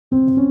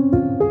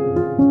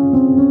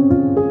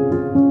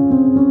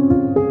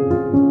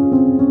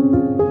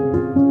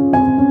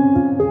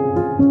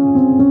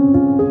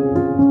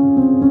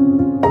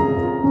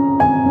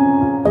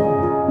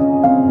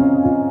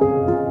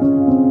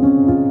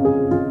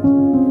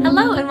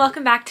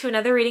welcome back to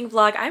another reading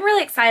vlog. I'm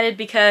really excited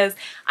because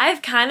I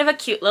have kind of a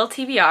cute little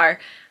TBR.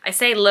 I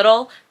say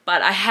little,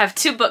 but I have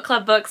two book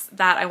club books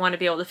that I want to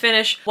be able to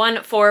finish.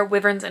 One for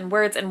Wyverns and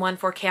Words and one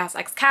for Chaos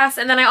X Cass.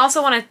 And then I also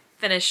want to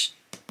finish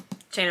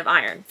Chain of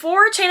Iron.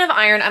 For Chain of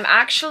Iron, I'm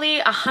actually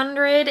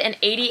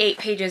 188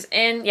 pages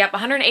in. Yep,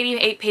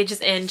 188 pages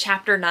in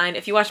chapter 9.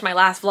 If you watched my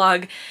last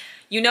vlog,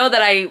 you know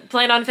that I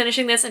planned on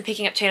finishing this and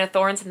picking up Chain of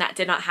Thorns, and that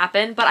did not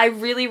happen, but I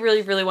really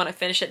want to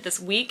finish it this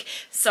week,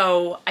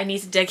 so I need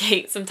to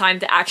dedicate some time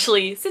to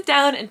actually sit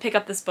down and pick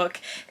up this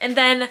book. And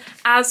then,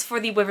 as for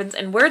the Wyverns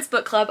and Words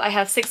book club, I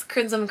have 6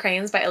 Crimson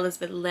Cranes by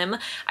Elizabeth Lim.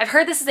 I've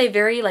heard this is a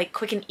very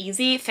quick and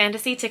easy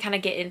fantasy to kind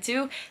of get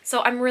into,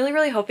 so I'm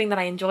really hoping that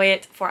I enjoy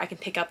it before I can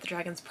pick up The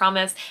Dragon's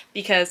Promise,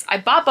 because I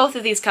bought both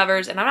of these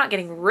covers, and I'm not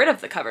getting rid of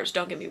the covers,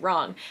 don't get me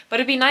wrong, but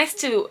it'd be nice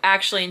to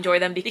actually enjoy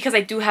them because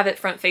I do have it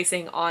front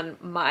facing on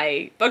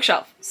my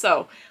bookshelf.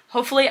 So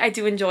hopefully I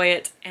do enjoy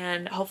it,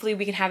 and hopefully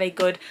we can have a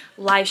good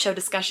live show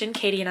discussion,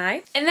 Katie and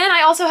I. And then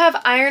I also have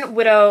Iron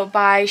Widow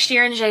by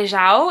Shirin Zhe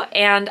Zhao,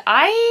 and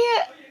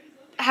I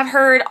have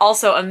heard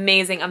also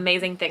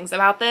amazing things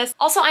about this.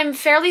 Also, I'm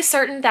fairly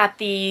certain that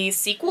the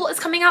sequel is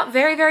coming out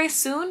very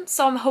soon,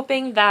 so I'm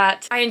hoping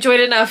that I enjoyed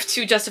it enough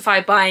to justify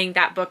buying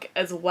that book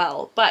as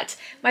well. But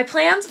my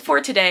plans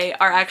for today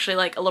are actually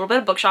a little bit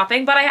of book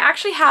shopping, but I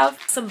actually have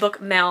some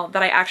book mail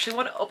that I actually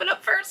want to open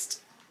up first.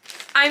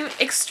 I'm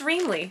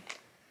extremely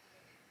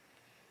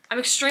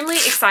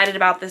excited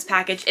about this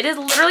package. It is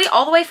literally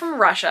all the way from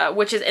Russia,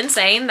 which is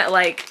insane that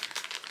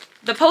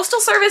the postal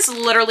service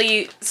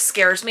literally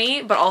scares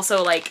me, but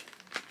also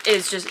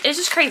it's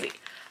just crazy.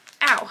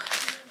 Ow.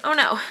 Oh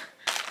no.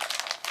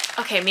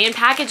 Okay, me and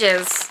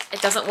packages.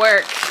 It doesn't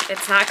work.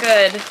 It's not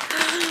good.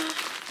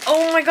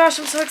 Oh my gosh,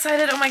 I'm so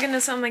excited. Oh my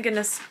goodness. Oh my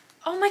goodness.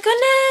 Oh my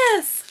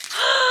goodness.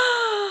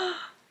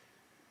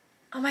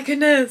 Oh my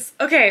goodness.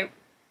 Okay.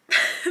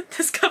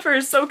 This cover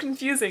is so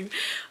confusing.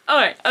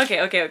 Alright,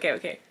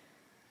 okay.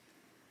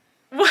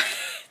 What?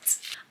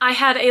 I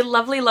had a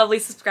lovely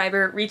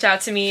subscriber reach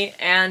out to me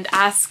and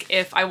ask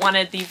if I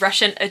wanted the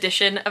Russian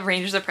edition of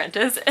Ranger's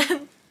Apprentice,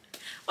 and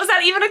was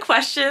that even a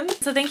question?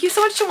 So thank you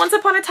so much to Once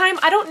Upon a Time.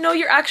 I don't know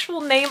your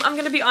actual name, I'm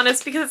gonna be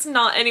honest, because it's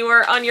not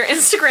anywhere on your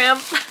Instagram.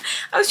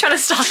 I was trying to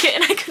stalk it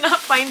and I could not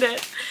find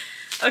it.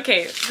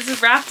 Okay, this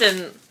is wrapped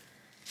in...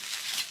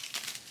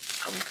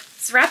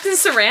 It's wrapped in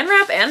saran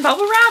wrap and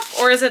bubble wrap?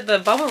 Or is it the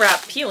bubble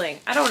wrap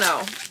peeling? I don't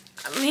know.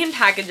 In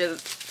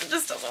packages, it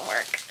just doesn't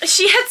work.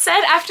 She had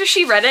said after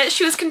she read it,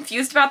 she was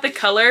confused about the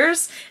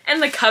colors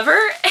and the cover.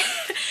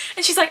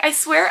 And she's like, I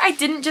swear I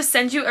didn't just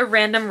send you a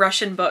random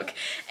Russian book.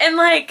 And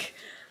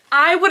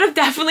I would have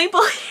definitely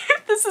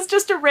believed this is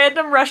just a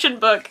random Russian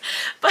book.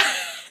 But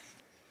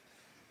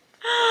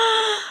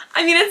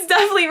I mean, it's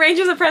definitely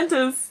Ranger's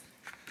Apprentice.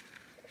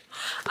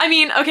 I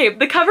mean, okay,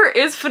 the cover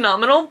is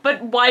phenomenal,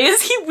 but why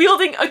is he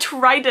wielding a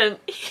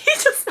trident? He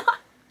does not.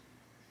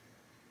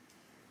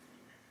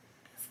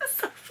 This is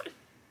so funny.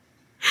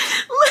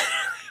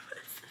 Literally, what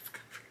is this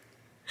cover?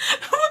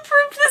 Who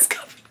approved this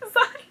cover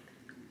design?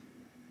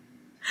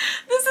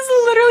 This is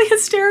literally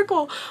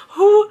hysterical.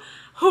 Who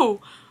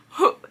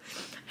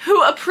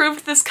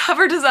approved this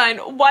cover design?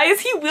 Why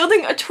is he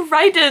wielding a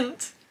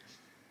trident?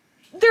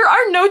 There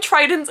are no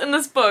tridents in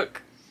this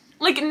book.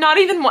 Not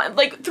even one.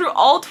 Through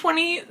all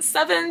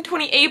 27,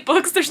 28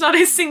 books, there's not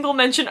a single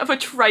mention of a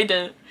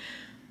trident.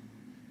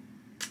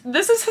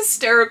 This is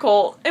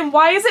hysterical. And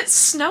why is it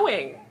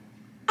snowing?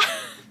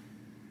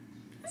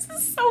 This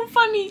is so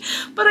funny,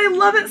 but I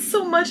love it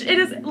so much. It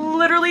is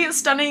literally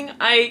stunning.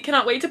 I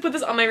cannot wait to put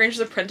this on my Ranger's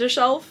Apprentice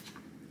shelf.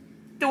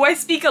 Do I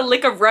speak a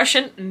lick of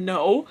Russian?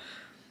 No.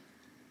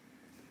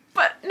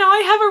 But now I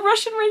have a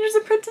Russian Ranger's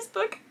Apprentice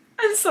book.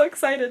 I'm so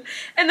excited.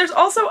 And there's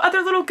also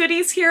other little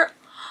goodies here.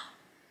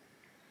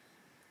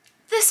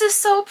 This is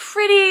so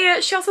pretty.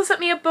 She also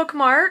sent me a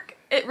bookmark.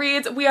 It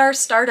reads, "We are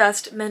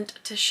stardust meant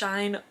to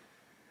shine."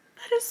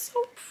 That is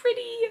so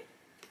pretty.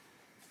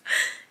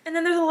 And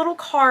then there's a little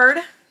card.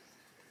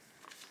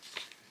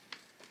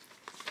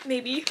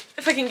 Maybe,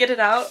 if I can get it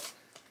out.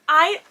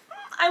 I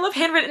love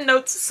handwritten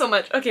notes so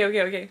much.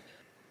 Okay.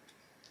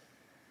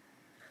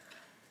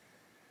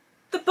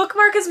 The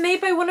bookmark is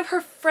made by one of her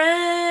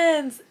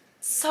friends.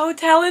 So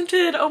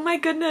talented. Oh my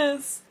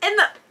goodness. And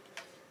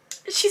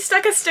she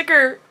stuck a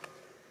sticker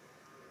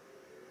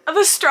of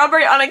a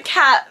strawberry on a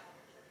cat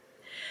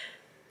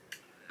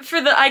for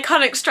the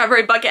iconic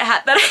strawberry bucket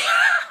hat that I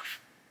have.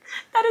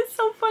 That is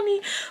so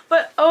funny.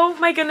 But oh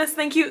my goodness,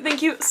 thank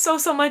you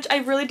so much. I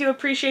really do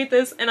appreciate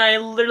this, and I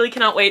literally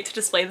cannot wait to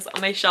display this on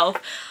my shelf.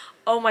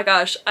 Oh my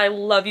gosh, I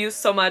love you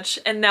so much,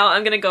 and now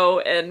I'm gonna go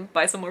and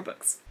buy some more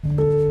books.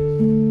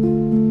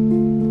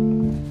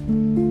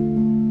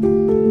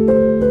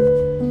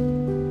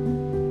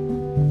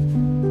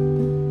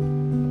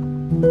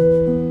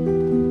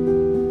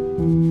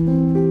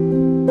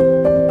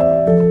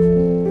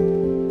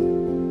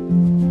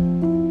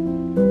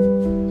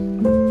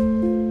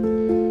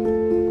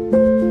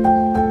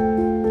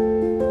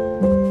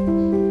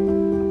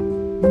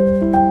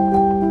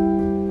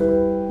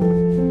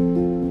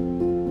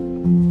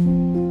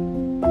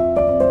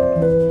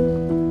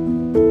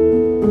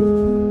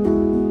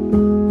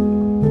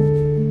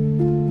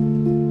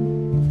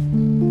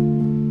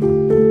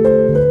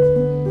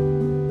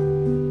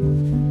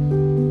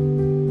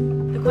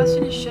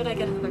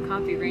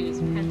 Mysterious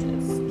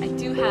Apprentice. I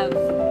do have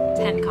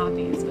 10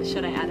 copies, but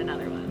should I add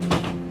another one?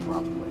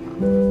 Probably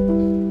not.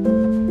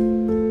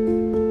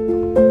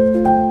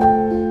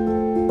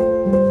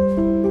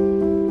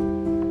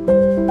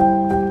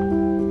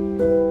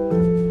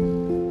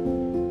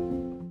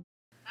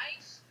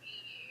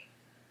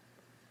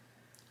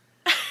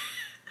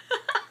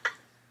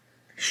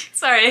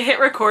 Sorry, I hit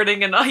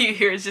recording and all you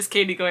hear is just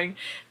Katie going,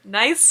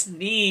 "Nice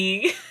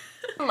knee."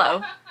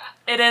 Hello.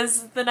 It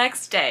is the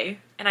next day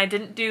and I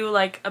didn't do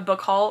like a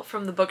book haul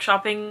from the book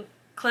shopping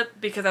clip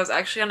because I was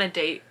actually on a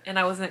date and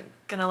I wasn't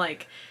gonna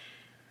like...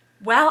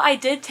 Well, I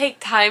did take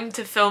time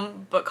to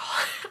film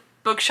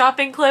book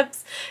shopping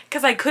clips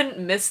because I couldn't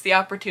miss the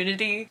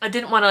opportunity. I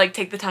didn't want to like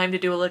take the time to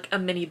do like a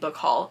mini book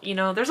haul, you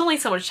know? There's only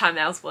so much time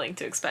that I was willing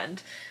to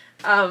expend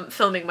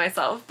filming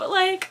myself, but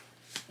like,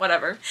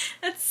 whatever.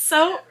 That's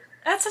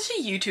such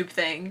a YouTube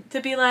thing,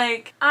 to be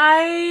like,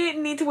 I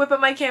need to whip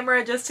up my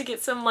camera just to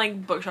get some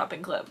like book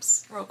shopping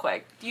clips real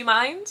quick. Do you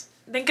mind?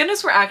 Thank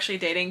goodness we're actually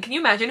dating. Can you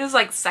imagine it was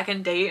like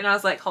second date and I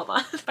was like, hold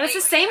on. But it's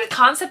the same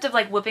concept of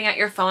like whipping out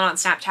your phone on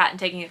Snapchat and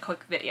taking a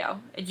quick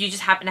video. You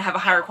just happen to have a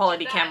higher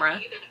quality camera.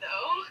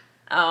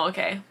 Oh,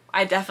 okay.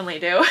 I definitely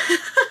do.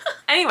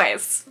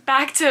 Anyways,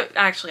 back to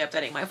actually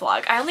updating my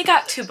vlog. I only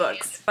got 2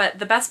 books, but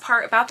the best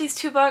part about these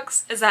 2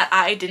 books is that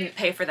I didn't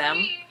pay for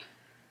them.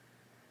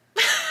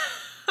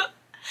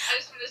 I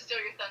just want to steal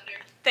your thunder.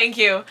 Thank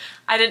you.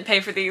 I didn't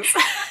pay for these.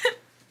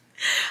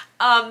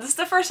 This is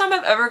the first time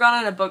I've ever gone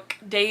on a book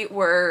date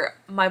where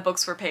my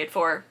books were paid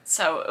for,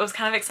 so it was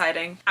kind of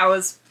exciting. I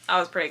was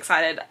pretty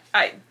excited.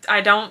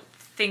 I don't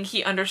think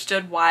he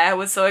understood why I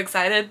was so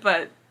excited,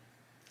 but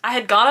I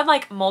had gone on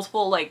like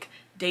multiple like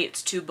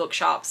dates to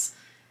bookshops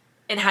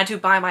and had to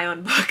buy my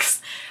own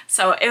books,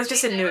 so it was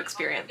just a new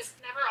experience.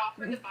 Never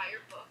offered to buy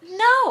your books.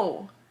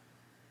 No.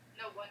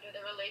 No wonder the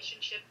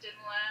relationship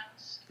didn't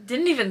last.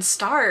 Didn't even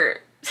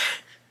start.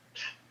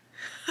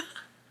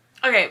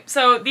 Okay,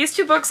 so these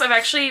 2 books I've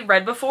actually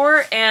read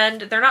before,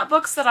 and they're not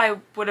books that I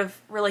would have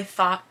really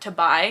thought to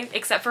buy,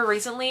 except for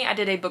recently I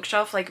did a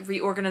bookshelf like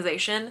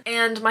reorganization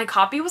and my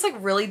copy was like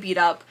really beat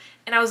up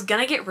and I was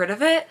gonna get rid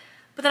of it,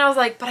 but then I was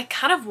like, but I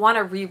kind of want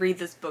to reread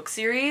this book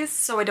series,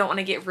 so I don't want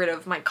to get rid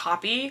of my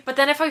copy. But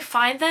then if I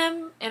find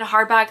them in a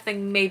hardback,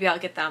 then maybe I'll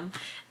get them.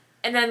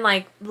 And then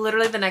like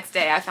literally the next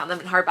day I found them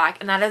in hardback,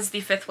 and that is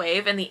The Fifth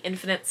Wave and The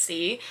Infinite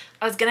Sea.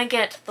 I was gonna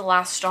get The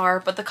Last Star,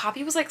 but the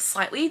copy was like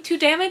slightly too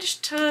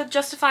damaged to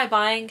justify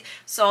buying,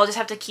 so I'll just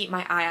have to keep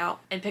my eye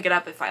out and pick it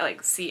up if I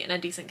like see it in a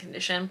decent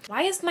condition.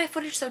 Why is my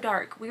footage so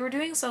dark? We were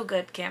doing so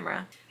good,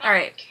 camera. All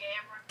right,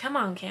 come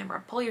on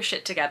camera, pull your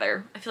shit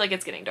together. I feel like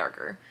it's getting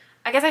darker.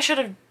 I guess I should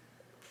have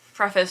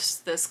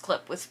prefaced this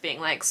clip with being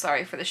like,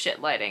 sorry for the shit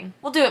lighting.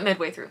 We'll do it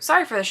midway through.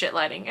 Sorry for the shit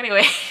lighting.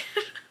 Anyway.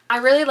 I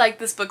really like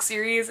this book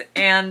series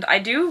and I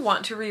do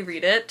want to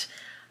reread it.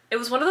 It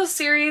was one of those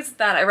series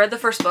that I read the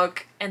first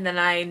book and then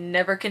I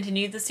never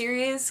continued the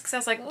series because I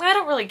was like, I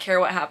don't really care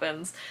what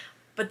happens.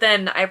 But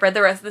then I read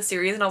the rest of the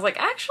series and I was like,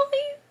 actually,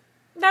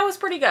 that was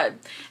pretty good.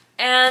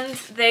 And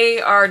they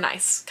are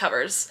nice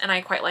covers and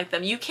I quite like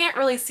them. You can't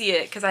really see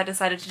it because I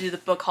decided to do the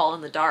book haul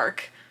in the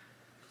dark.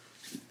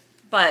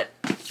 But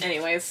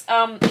anyways,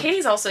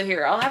 Katie's also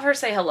here. I'll have her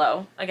say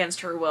hello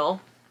against her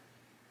will.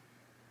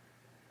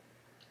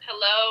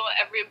 Hello,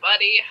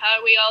 everybody. How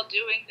are we all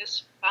doing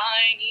this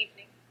fine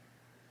evening?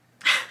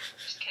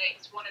 Just kidding.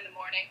 It's 1 in the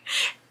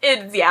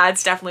morning. Yeah,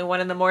 it's definitely 1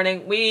 in the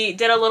morning. We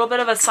did a little bit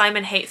of a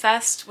Simon Hate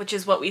Fest, which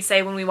is what we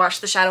say when we watch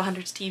the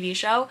Shadowhunters TV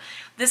show.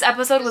 This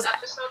episode was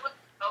so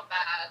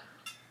bad.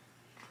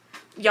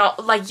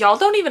 Y'all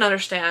don't even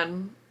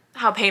understand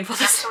how painful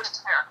this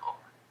was terrible.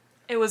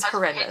 It was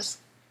horrendous.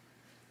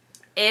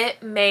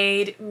 It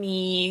made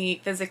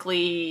me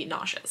physically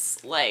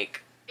nauseous.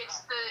 Like, it's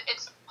the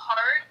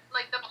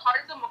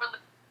part of the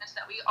moralism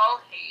that we all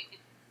hate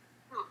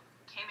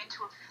came into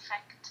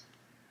effect.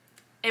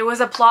 It was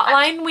a plot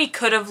line we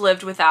could have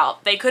lived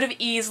without. They could have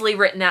easily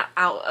written it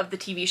out of the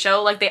TV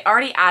show. Like, they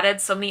already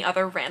added so many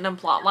other random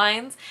plot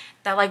lines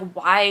that, like,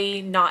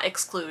 why not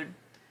exclude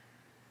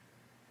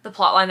the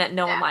plot line that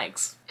no one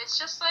likes? It's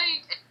just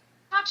like,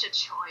 it's such a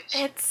choice.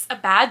 It's a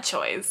bad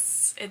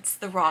choice. It's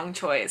the wrong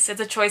choice.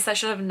 It's a choice that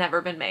should have never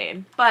been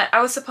made. But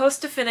I was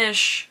supposed to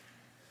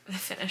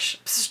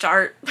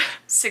start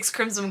 6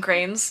 Crimson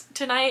Cranes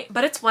tonight,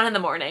 but it's 1 in the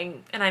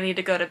morning and I need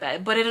to go to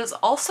bed. But it is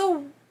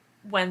also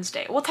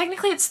Wednesday. Well,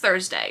 technically it's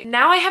Thursday.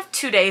 Now I have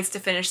 2 days to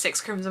finish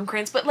 6 Crimson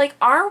Cranes, but like,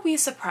 are we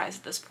surprised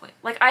at this point?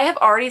 Like, I have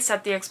already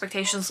set the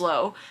expectations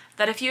low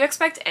that if you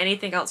expect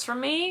anything else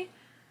from me,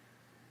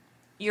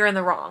 you're in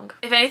the wrong.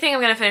 If anything, I'm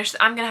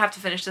gonna have to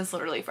finish this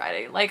literally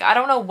Friday. Like, I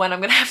don't know when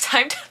I'm gonna have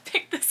time to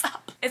pick this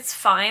up. It's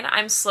fine.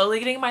 I'm slowly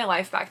getting my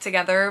life back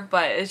together,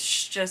 but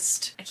it's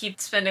just, I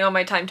keep spending all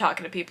my time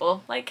talking to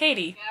people. Like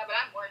Katie. Yeah, but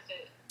I'm worth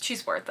it.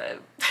 She's worth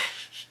it.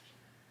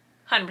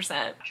 100%. I'm trying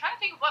to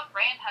think of what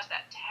brand has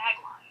that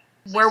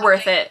tagline. We're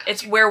worth it.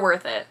 It's we're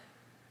worth it.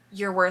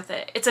 You're worth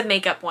it. It's a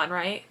makeup one,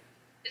 right?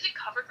 Is it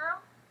CoverGirl?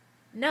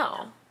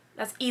 No.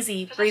 That's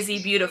Easy,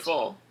 Breezy,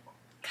 Beautiful.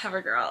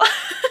 CoverGirl.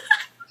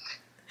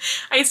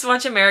 I used to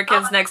watch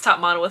America's Next Top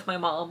Model with my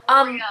mom.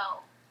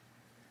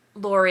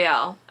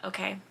 L'Oreal.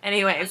 Okay.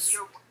 Anyways.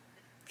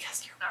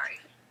 Yes, you're sorry.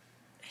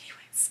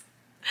 Anyways.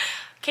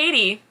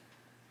 Katie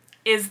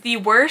is the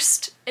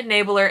worst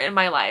enabler in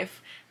my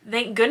life.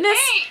 Thank goodness.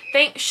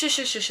 Hey.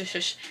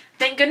 Shush.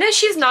 Thank goodness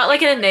she's not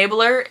like an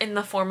enabler in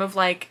the form of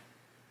like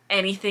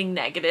anything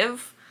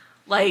negative.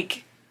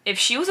 Like, if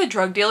she was a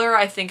drug dealer,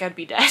 I think I'd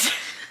be dead.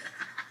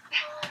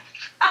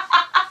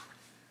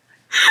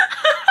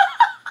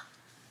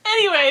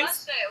 Anyways. I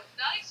must say, I was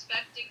not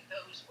expecting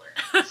those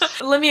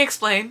words. Let me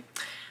explain.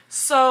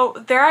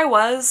 So there I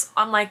was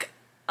on like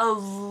a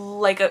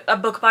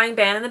book buying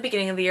ban in the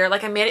beginning of the year.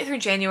 Like I made it through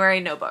January,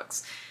 no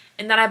books.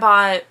 And then I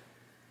bought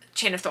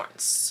Chain of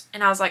Thorns.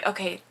 And I was like,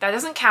 okay, that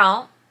doesn't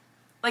count.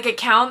 Like it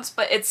counts,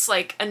 but it's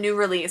like a new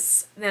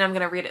release. Then I'm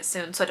gonna read it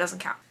soon, so it doesn't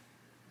count.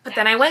 But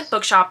then I went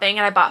book shopping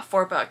and I bought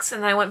 4 books.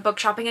 And then I went book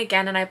shopping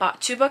again and I bought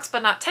 2 books,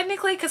 but not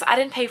technically because I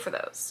didn't pay for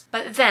those.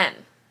 But then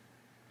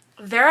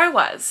there I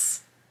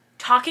was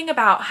talking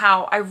about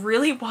how I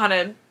really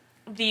wanted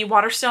the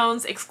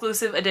Waterstones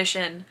exclusive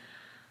edition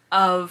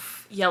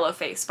of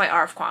Yellowface by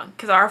R.F. Kuang.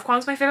 Because R.F.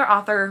 Kuang's my favorite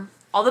author.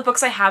 All the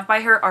books I have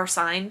by her are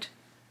signed.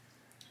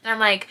 And I'm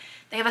like,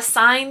 they have a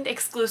signed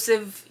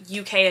exclusive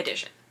UK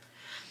edition.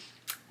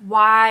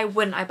 Why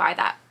wouldn't I buy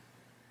that?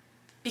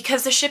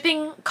 Because the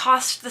shipping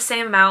cost the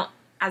same amount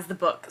as the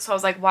book. So I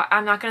was like, well,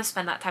 I'm not going to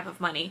spend that type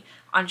of money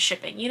on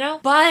shipping, you know?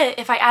 But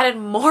if I added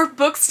more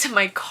books to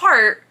my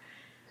cart,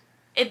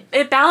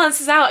 it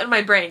balances out in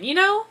my brain, you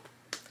know?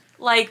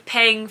 Like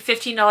paying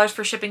 $15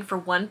 for shipping for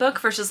 1 book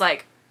versus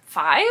like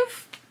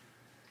 5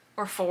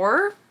 or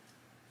 4.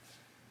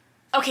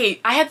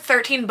 Okay, I had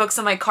 13 books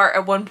on my cart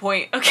at one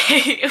point.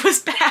 Okay, it was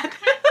bad.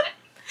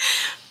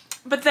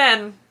 But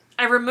then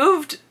I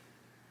removed,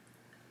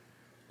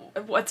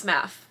 what's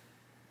math?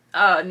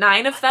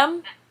 9 of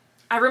them.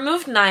 I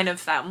removed 9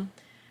 of them.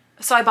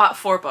 So I bought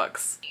 4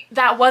 books.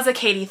 That was a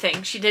Katie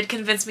thing. She did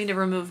convince me to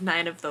remove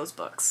 9 of those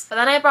books. But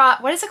then I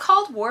bought, what is it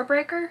called?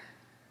 Warbreaker?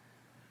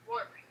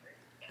 Warbreaker.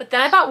 Yes. But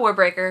then I bought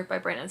Warbreaker by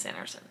Brandon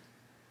Sanderson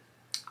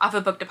off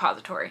of Book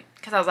Depository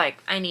because I was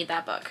like, I need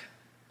that book.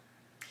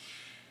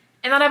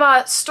 And then I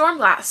bought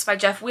Stormglass by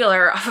Jeff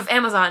Wheeler off of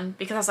Amazon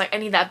because I was like, I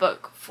need that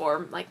book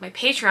for like my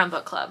Patreon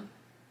book club.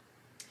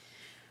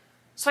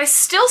 So I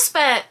still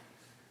spent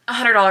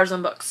 $100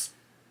 on books.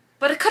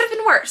 But it could have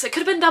been worse. It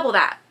could have been double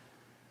that.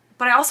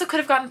 But I also could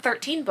have gotten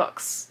 13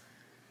 books.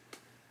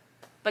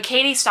 But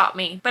Katie stopped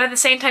me. But at the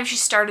same time, she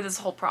started this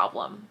whole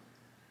problem.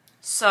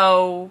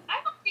 So...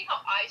 I don't see how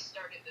I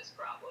started this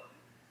problem.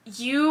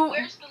 You...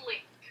 Where's the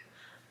link?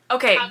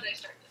 Okay. How did I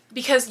start this?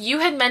 Because you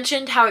had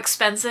mentioned how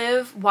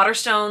expensive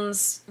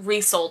Waterstones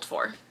resold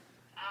for.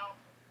 Oh.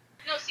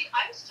 No, see,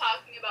 I was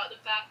talking about the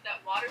fact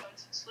that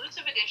Waterstones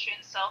exclusive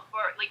editions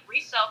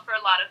resell for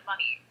a lot of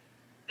money.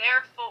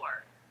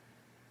 Therefore...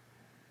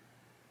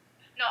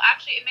 No,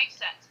 actually, it makes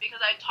sense, because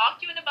I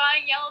talked you into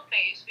buying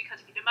Yellowface, because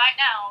if you didn't buy it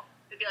now,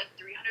 it'd be like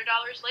 $300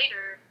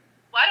 later.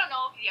 Well, I don't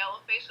know if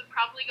Yellowface would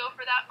probably go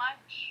for that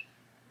much.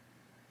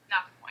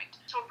 Not the point.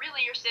 So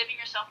really, you're saving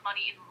yourself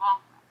money in the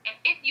long run. And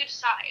if you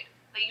decide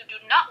that you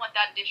do not want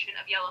that edition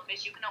of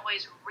Yellowface, you can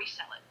always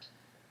resell it.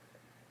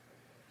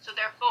 So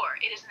therefore,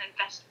 it is an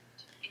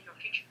investment in your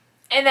future.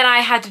 And then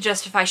I had to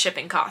justify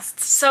shipping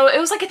costs. So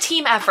it was like a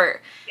team effort.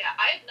 Yeah,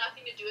 I had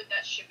nothing to do with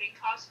that shipping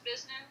cost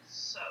business,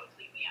 so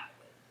leave me out of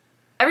it.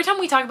 Every time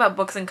we talk about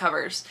books and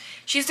covers,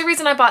 she's the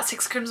reason I bought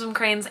 6 Crimson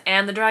Cranes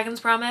and The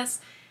Dragon's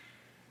Promise.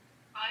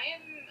 I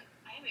am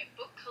a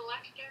book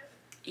collector.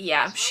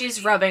 Yeah,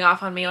 she's rubbing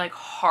off on me like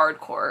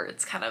hardcore.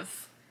 It's kind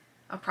of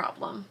a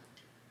problem.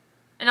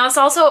 And it's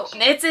also,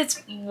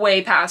 it's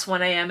way past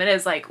 1 a.m. It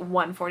is like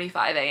 1:45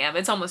 a.m.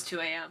 It's almost 2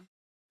 a.m.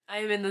 I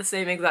am in the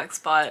same exact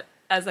spot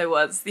as I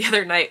was the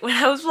other night when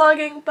I was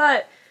vlogging,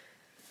 but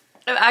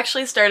I've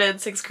actually started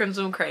 6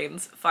 Crimson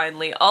Cranes,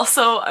 finally.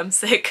 Also, I'm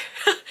sick,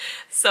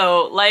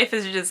 so life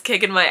is just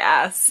kicking my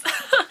ass.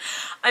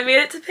 I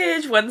made it to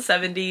page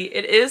 170.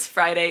 It is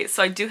Friday,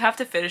 so I do have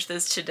to finish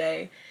this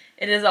today.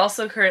 It is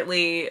also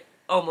currently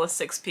almost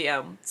 6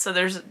 p.m., so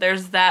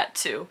there's that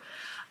too.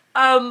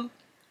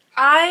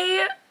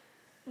 I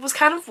was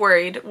kind of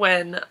worried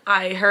when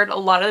I heard a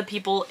lot of the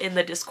people in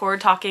the Discord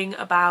talking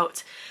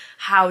about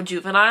how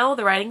juvenile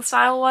the writing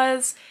style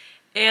was,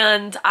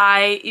 and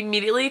I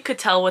immediately could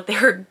tell what they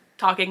were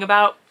talking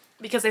about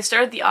because I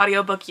started the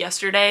audiobook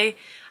yesterday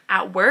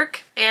at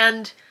work,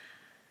 and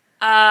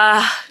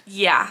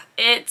yeah,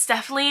 it's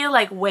definitely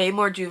like way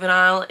more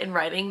juvenile in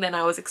writing than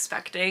I was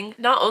expecting.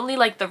 Not only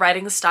like the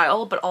writing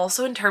style, but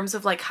also in terms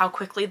of like how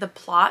quickly the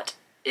plot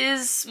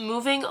is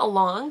moving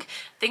along.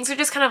 Things are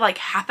just kind of like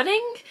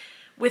happening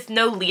with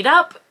no lead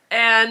up,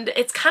 and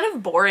it's kind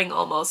of boring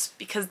almost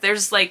because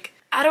there's like,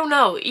 I don't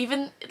know,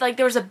 even like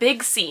there was a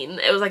big scene.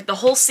 It was like the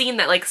whole scene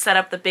that like set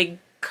up the big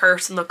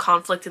curse and the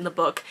conflict in the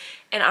book,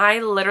 and I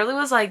literally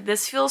was like,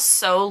 this feels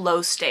so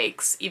low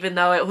stakes, even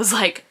though it was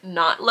like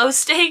not low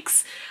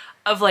stakes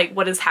of like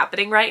what is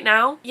happening right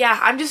now. Yeah,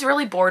 I'm just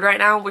really bored right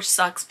now, which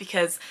sucks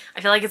because I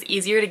feel like it's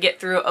easier to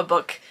get through a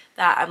book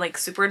that I'm like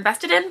super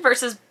invested in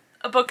versus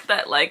a book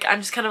that like I'm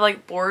just kind of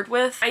like bored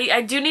with.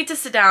 I do need to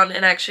sit down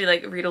and actually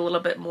like read a little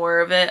bit more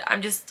of it.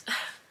 I'm just,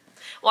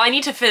 well, I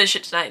need to finish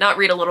it tonight, not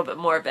read a little bit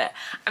more of it.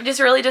 I'm just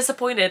really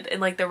disappointed in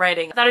like the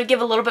writing. I thought I'd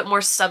give a little bit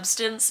more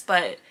substance,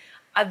 but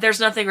there's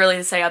nothing really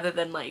to say other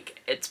than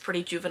like it's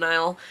pretty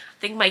juvenile. I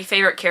think my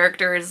favorite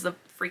character is the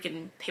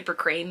freaking paper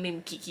crane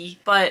named Kiki,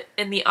 but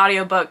in the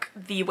audiobook,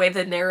 the way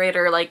the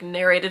narrator like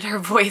narrated her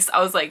voice, I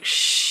was like,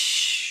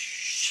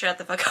 shh, shut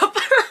the fuck up.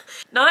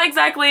 Not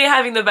exactly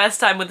having the best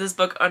time with this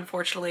book,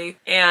 unfortunately,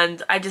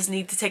 and I just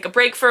need to take a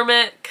break from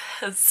it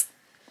because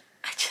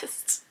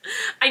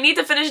I need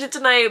to finish it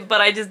tonight, but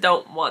I just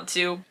don't want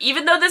to.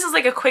 Even though this is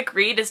like a quick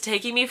read, it's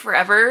taking me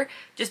forever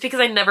just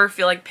because I never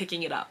feel like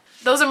picking it up.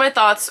 Those are my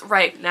thoughts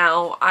right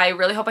now. I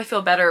really hope I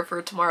feel better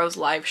for tomorrow's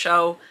live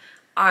show.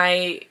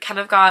 I kind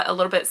of got a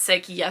little bit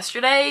sick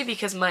yesterday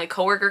because my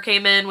coworker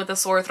came in with a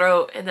sore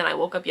throat, and then I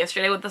woke up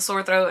yesterday with a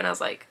sore throat and I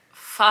was like,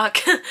 fuck.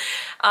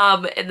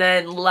 And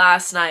then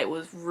last night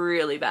was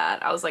really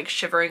bad. I was like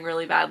shivering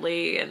really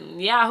badly, and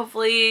yeah,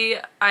 hopefully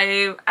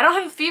I don't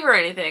have a fever or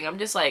anything. I'm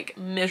just like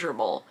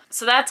miserable.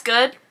 So that's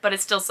good, but it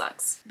still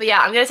sucks. But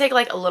yeah, I'm gonna take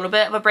like a little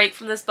bit of a break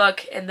from this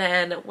book, and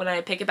then when I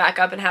pick it back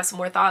up and have some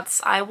more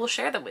thoughts, I will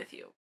share them with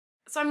you.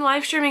 So I'm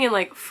live streaming in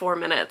like 4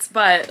 minutes,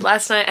 but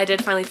last night I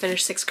did finally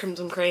finish 6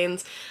 Crimson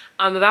Cranes.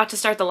 I'm about to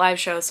start the live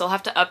show, so I'll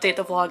have to update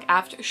the vlog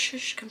after.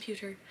 Shush,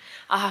 computer.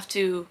 I'll have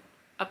to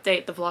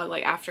update the vlog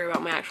like after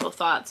about my actual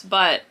thoughts,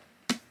 but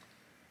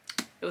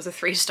it was a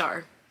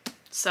 3-star,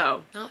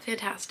 so not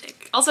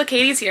fantastic. Also,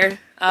 Katie's here,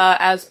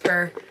 as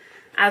per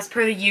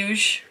the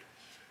usual.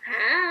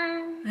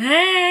 Hi.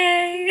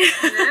 Hey.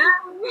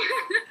 Hi.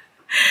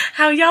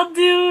 How y'all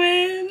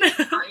doing?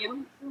 How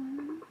you?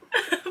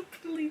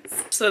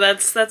 Please. So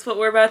that's what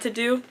we're about to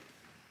do,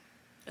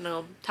 and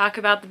I'll talk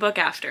about the book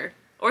after,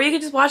 or you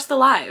can just watch the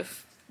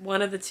live.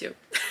 One of the two.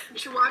 You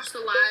should watch the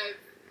live.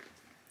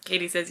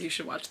 Katie says you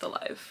should watch the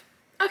live.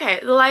 Okay,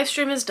 the live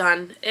stream is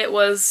done. It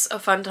was a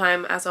fun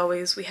time, as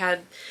always. We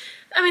had,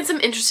 I mean,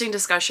 some interesting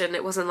discussion.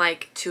 It wasn't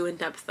like too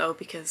in-depth though,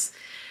 because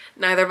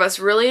neither of us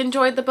really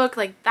enjoyed the book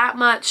like that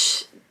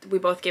much. We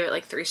both gave it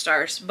like 3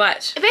 stars,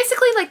 but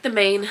basically like the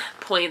main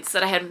points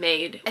that I had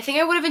made. I think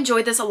I would have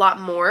enjoyed this a lot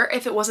more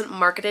if it wasn't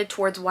marketed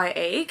towards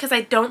YA, because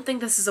I don't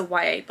think this is a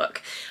YA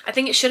book. I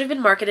think it should have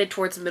been marketed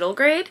towards middle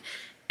grade,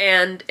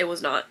 and it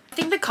was not. I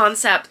think the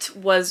concept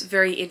was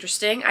very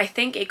interesting. I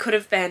think it could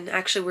have been,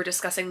 actually we're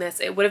discussing this,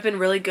 it would have been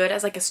really good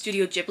as like a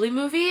Studio Ghibli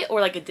movie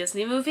or like a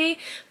Disney movie,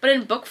 but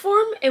in book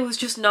form it was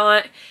just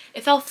not,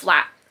 it fell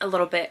flat a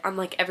little bit on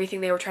like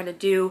everything they were trying to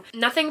do.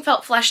 Nothing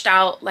felt fleshed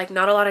out, like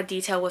not a lot of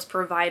detail was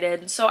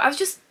provided, so I was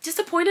just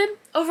disappointed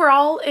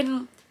overall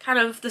in kind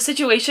of the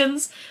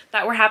situations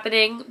that were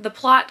happening. The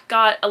plot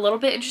got a little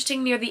bit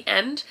interesting near the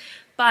end,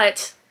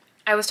 but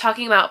I was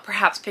talking about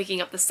perhaps picking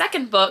up the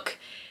second book,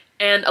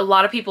 and a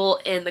lot of people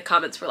in the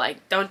comments were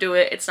like, don't do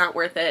it, it's not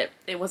worth it,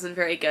 it wasn't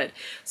very good.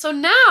 So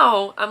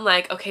now I'm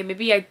like, okay,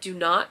 maybe I do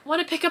not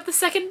want to pick up the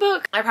second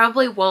book. I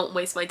probably won't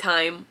waste my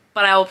time,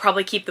 but I will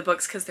probably keep the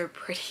books because they're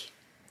pretty.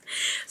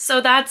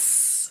 So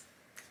that's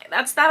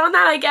that on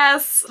that, I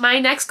guess. My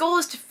next goal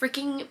is to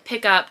freaking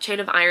pick up Chain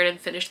of Iron and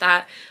finish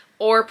that,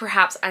 or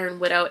perhaps Iron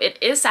Widow. It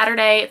is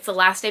Saturday, it's the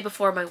last day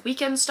before my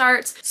weekend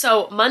starts,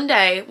 so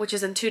Monday, which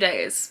is in 2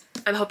 days,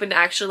 I'm hoping to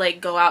actually like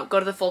go out, go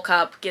to the Full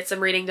Cup, get some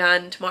reading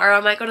done. Tomorrow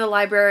I might go to the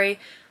library.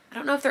 I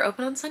don't know if they're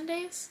open on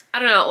Sundays. I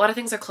don't know, a lot of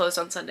things are closed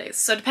on Sundays.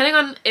 So depending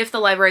on if the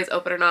library is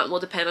open or not will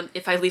depend on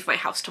if I leave my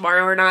house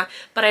tomorrow or not,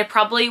 but I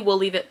probably will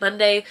leave it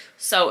Monday.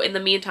 So in the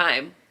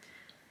meantime,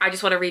 I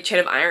just want to read Chain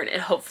of Iron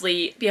and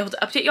hopefully be able to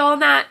update y'all on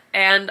that,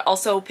 and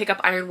also pick up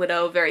Iron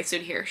Widow very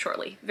soon here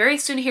shortly. Very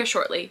soon here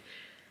shortly.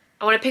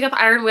 I want to pick up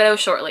Iron Widow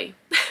shortly.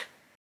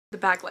 The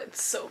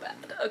backlight's so bad.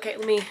 Okay,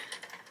 let me...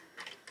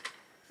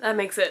 That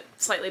makes it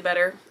slightly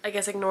better. I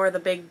guess ignore the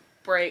big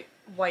bright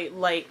white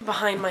light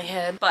behind my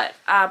head. But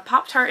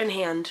Pop-Tart in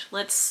hand,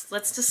 let's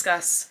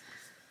discuss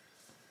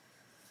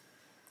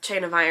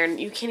Chain of Iron.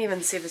 You can't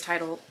even see the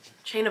title.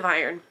 Chain of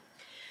Iron.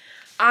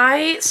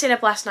 I stayed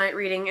up last night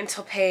reading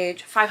until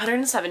page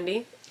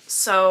 570,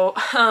 so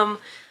I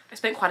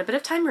spent quite a bit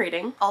of time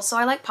reading. Also,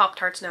 I like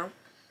Pop-Tarts now.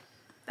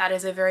 That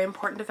is a very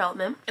important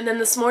development. And then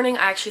this morning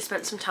I actually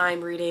spent some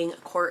time reading A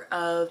Court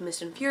of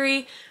Mist and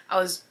Fury. I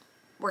was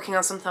working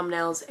on some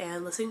thumbnails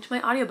and listening to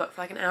my audiobook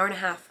for like an hour and a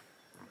half.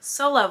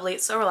 So lovely,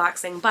 it's so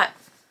relaxing, but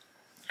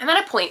I'm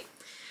at a point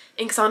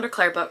in Cassandra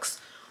Clare books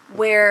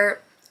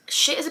where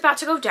shit is about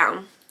to go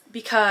down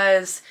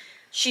because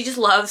she just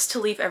loves to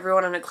leave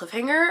everyone on a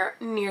cliffhanger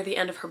near the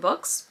end of her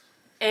books,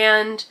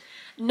 and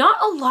not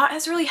a lot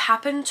has really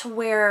happened to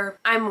where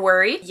I'm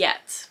worried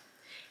yet.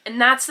 And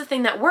that's the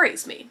thing that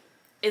worries me,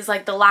 is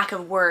like the lack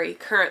of worry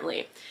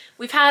currently.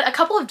 We've had a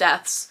couple of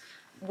deaths,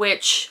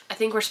 which I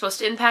think were supposed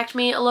to impact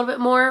me a little bit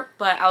more,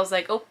 but I was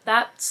like, oh,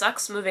 that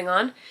sucks, moving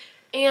on.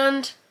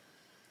 And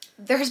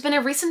there has been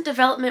a recent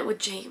development with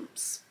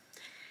James.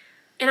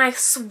 And I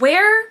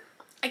swear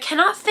I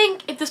cannot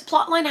think if this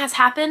plotline has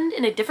happened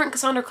in a different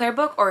Cassandra Clare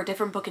book or a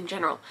different book in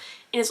general.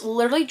 And it's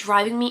literally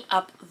driving me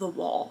up the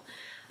wall.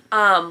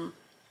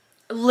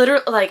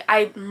 literally, like,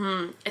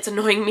 it's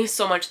annoying me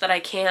so much that I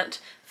can't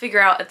figure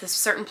out if this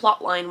certain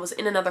plot line was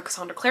in another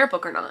Cassandra Clare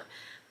book or not.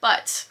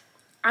 But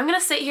I'm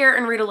gonna sit here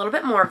and read a little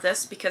bit more of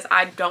this because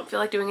I don't feel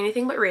like doing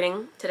anything but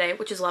reading today,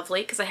 which is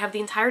lovely because I have the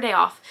entire day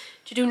off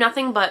to do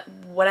nothing but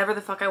whatever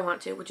the fuck I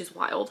want to, which is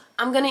wild.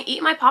 I'm gonna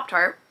eat my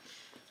Pop-Tart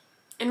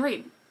and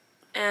read.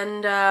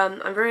 And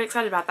I'm very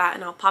excited about that,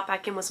 and I'll pop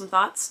back in with some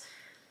thoughts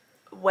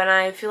when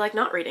I feel like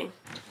not reading.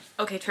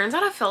 Okay, turns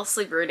out I fell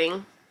asleep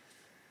reading.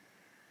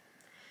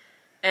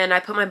 And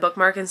I put my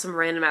bookmark in some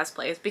random ass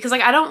place because,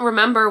 like, I don't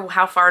remember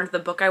how far into the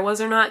book I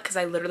was or not because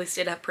I literally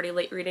stayed up pretty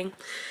late reading.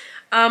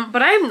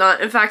 But I am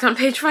not, in fact, on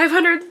page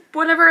 500,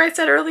 whatever I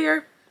said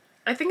earlier.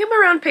 I think I'm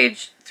around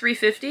page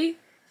 350.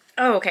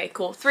 Oh, okay,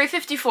 cool.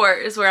 354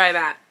 is where I'm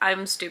at.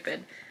 I'm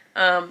stupid.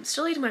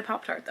 Still eating my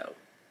Pop-Tart, though.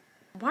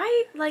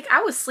 Why? Like,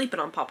 I was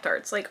sleeping on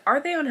Pop-Tarts. Like, are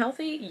they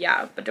unhealthy?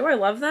 Yeah. But do I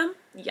love them?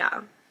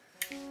 Yeah.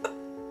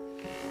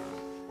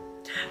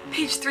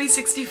 Page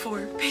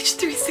 364. Page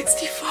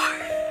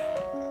 364.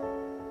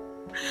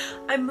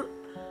 I'm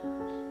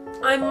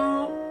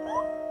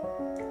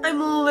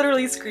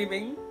literally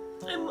screaming.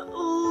 I'm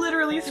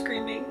literally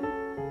screaming.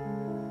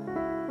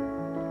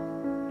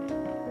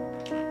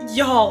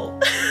 Y'all.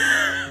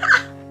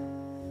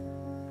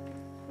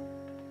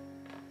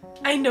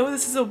 I know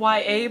this is a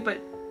YA,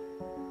 but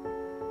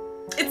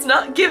it's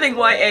not giving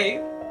YA.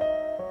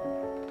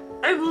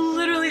 I'm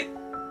literally...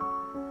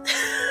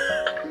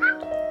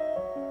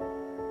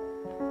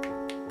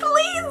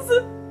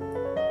 Please!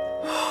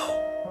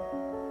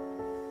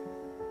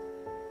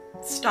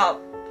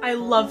 Stop. I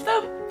love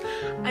them.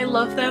 I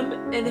love them,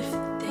 and if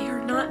they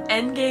are not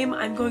endgame,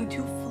 I'm going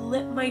to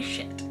flip my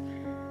shit.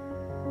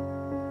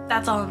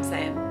 That's all I'm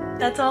saying.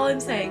 That's all I'm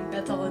saying.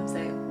 That's all I'm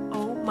saying.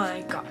 Oh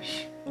my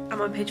gosh.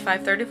 I'm on page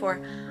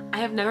 534. I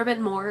have never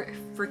been more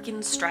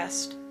freaking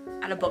stressed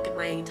at a book in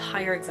my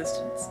entire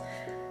existence.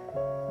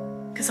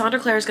 Cassandra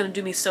Clare is gonna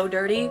do me so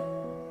dirty,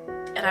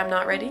 and I'm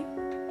not ready.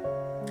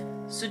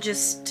 So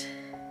just...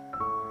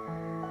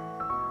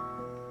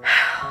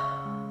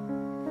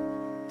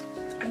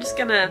 I'm just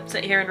gonna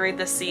sit here and read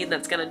this scene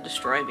that's gonna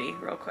destroy me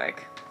real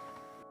quick.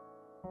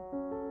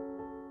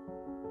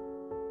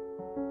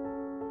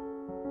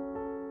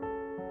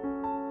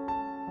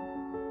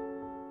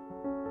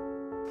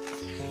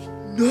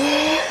 No!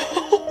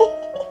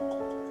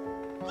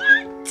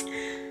 What?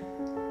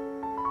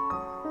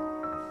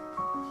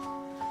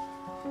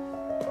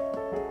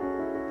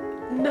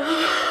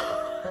 No!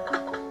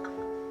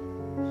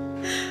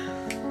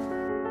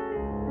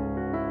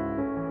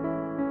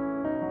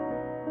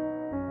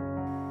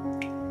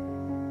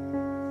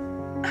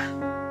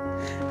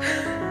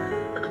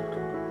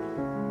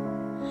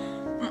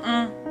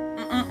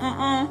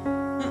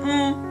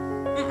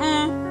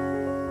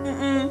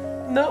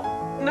 Nope,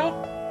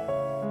 nope.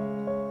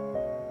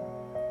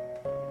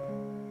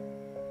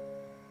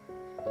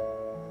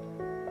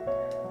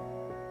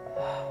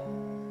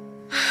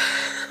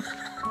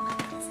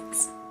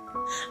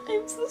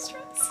 I'm so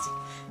stressed.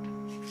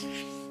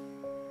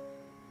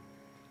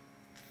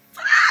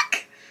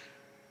 Fuck!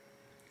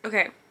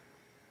 Okay.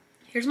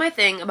 Here's my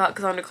thing about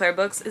Cassandra Clare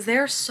books is they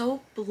are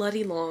so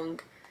bloody long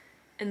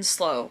and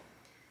slow.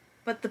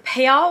 But the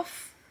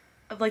payoff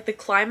of, like, the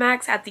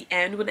climax at the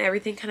end when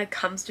everything kind of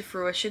comes to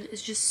fruition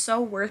is just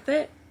so worth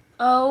it.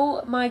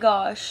 Oh my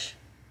gosh.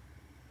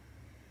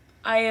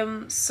 I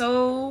am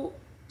so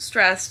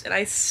stressed and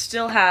I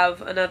still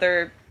have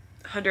another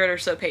 100 or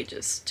so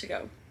pages to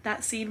go.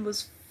 That scene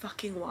was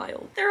fucking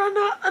wild. There are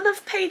not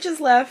enough pages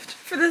left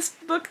for this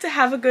book to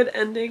have a good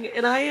ending,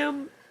 and I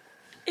am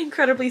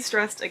incredibly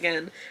stressed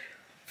again.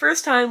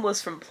 First time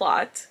was from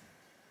plot.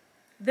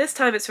 This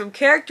time it's from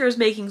characters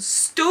making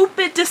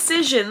stupid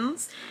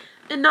decisions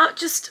and not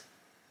just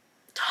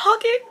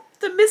talking.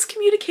 The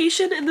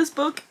miscommunication in this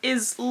book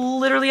is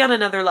literally on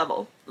another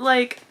level.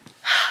 Like,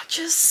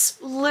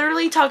 just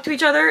literally talk to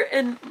each other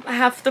and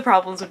half the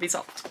problems would be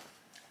solved.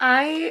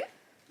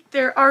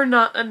 There are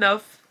not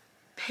enough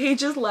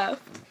pages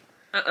left.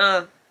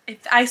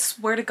 I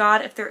swear to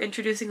God, if they're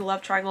introducing a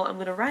love triangle, I'm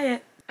gonna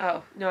riot.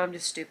 Oh, no, I'm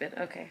just stupid.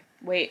 Okay,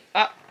 wait.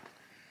 What?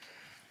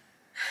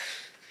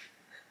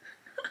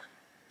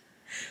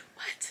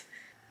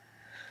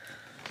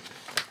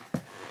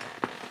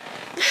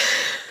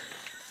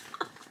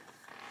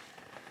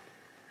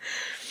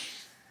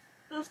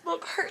 This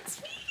book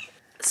hurts me.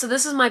 So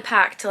this is my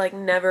pact to, like,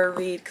 never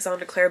read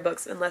Cassandra Clare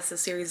books unless the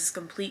series is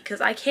complete,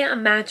 because I can't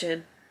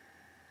imagine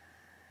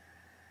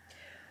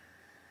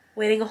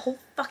waiting a whole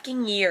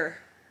fucking year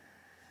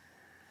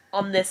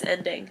on this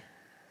ending.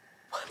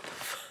 What the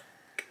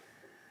fuck?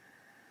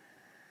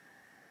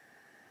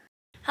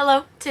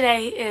 Hello,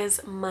 today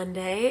is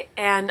Monday,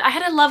 and I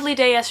had a lovely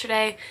day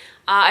yesterday.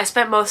 I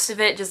spent most of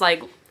it just,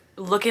 like,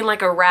 looking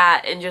like a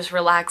rat and just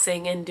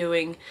relaxing and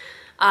doing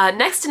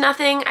next to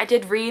nothing. I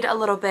did read a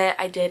little bit,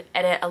 I did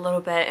edit a little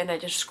bit, and I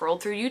just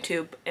scrolled through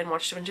YouTube and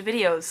watched a bunch of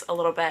videos a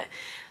little bit.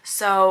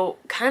 So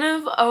kind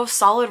of a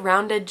solid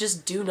rounded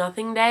just do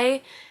nothing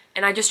day.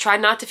 and I just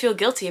tried not to feel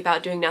guilty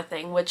about doing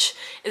nothing, which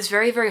is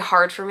very, very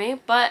hard for me,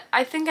 but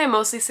I think I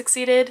mostly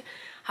succeeded.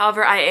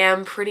 However, I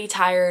am pretty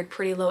tired,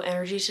 pretty low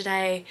energy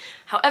today.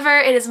 However,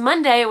 it is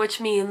Monday,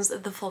 which means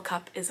the full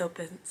cup is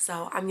open,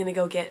 so I'm gonna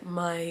go get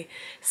my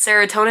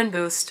serotonin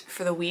boost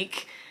for the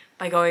week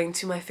by going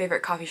to my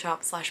favorite coffee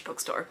shop /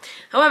 bookstore.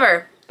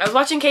 However, I was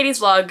watching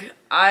Katie's vlog.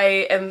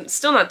 I am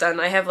still not done.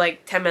 I have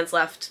like 10 minutes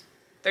left.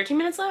 13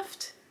 minutes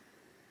left?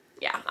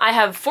 Yeah, I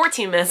have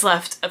 14 minutes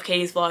left of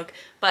Katie's vlog,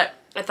 but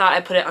I thought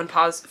I'd put it on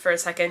pause for a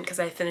second because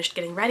I finished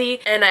getting ready,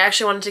 and I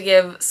actually wanted to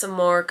give some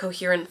more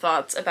coherent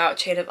thoughts about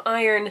Chain of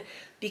Iron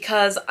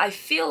because I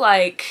feel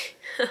like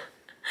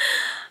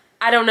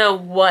I don't know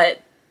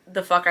what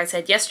the fuck I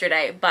said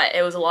yesterday, but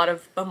it was a lot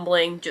of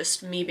bumbling,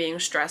 just me being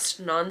stressed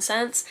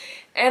nonsense,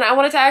 and I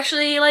wanted to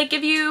actually like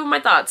give you my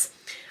thoughts.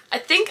 I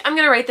think I'm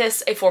gonna rate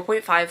this a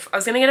 4.5. I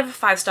was gonna give it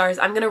 5 stars.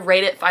 I'm gonna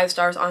rate it 5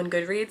 stars on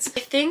Goodreads.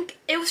 I think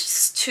it was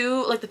just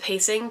too, like, the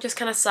pacing just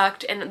kind of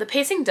sucked, and the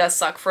pacing does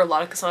suck for a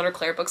lot of Cassandra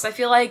Clare books, I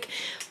feel like,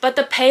 but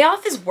the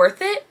payoff is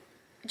worth it.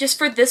 Just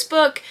for this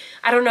book,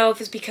 I don't know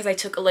if it's because I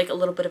took like a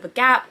little bit of a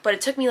gap, but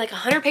it took me like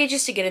 100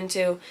 pages to get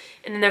into,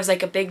 and then there was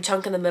like a big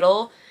chunk in the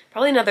middle,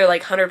 probably another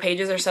like 100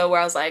 pages or so,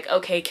 where I was like,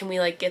 okay, can we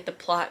like get the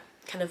plot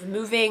kind of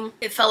moving?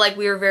 It felt like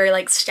we were very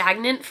like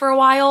stagnant for a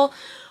while,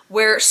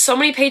 where so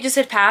many pages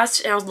had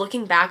passed and I was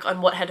looking back on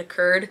what had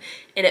occurred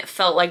and it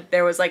felt like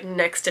there was like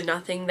next to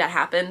nothing that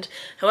happened.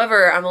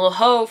 However, I'm a little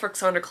hoe for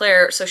Cassandra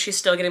Clare, so she's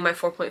still getting my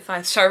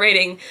 4.5 star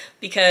rating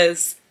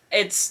because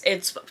it's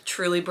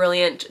truly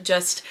brilliant.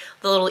 Just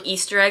the little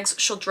Easter eggs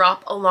she'll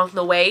drop along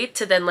the way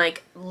to then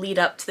like lead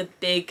up to the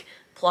big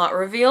plot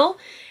reveal.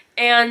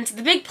 And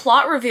the big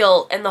plot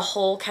reveal and the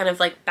whole kind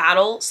of like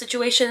battle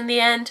situation in the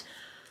end,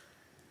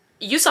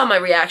 you saw my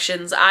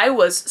reactions. I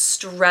was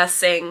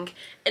stressing.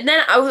 And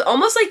then I was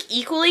almost like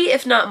equally,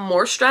 if not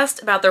more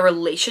stressed about the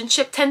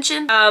relationship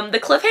tension. The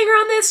cliffhanger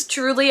on this,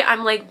 truly,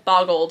 I'm like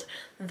boggled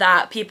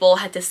that people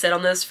had to sit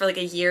on this for like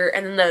a year,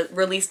 and then the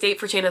release date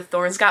for Chain of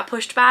Thorns got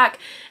pushed back.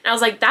 And I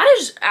was like, that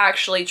is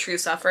actually true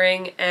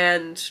suffering,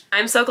 and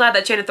I'm so glad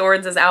that Chain of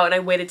Thorns is out and I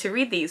waited to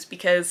read these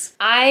because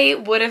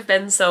I would have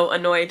been so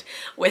annoyed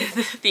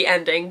with the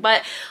ending.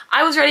 But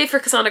I was ready for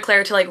Cassandra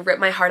Clare to like rip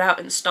my heart out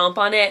and stomp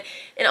on it,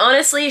 and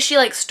honestly, she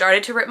like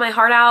started to rip my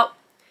heart out,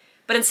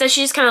 but instead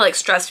she just kind of like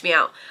stressed me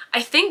out.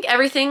 I think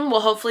everything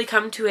will hopefully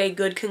come to a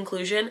good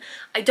conclusion.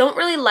 I don't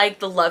really like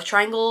the love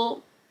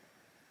triangle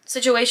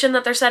situation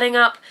that they're setting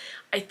up.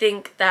 I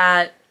think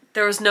that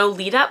there was no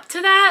lead up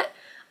to that.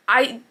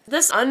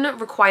 This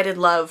unrequited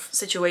love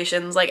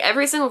situations, like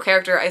every single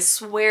character, I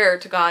swear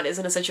to God, is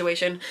in a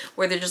situation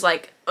where they're just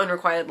like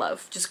unrequited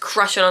love, just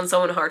crushing on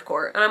someone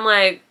hardcore. And I'm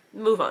like,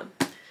 move on.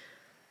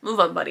 Move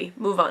on, buddy.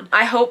 Move on.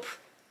 I hope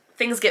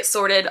things get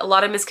sorted. A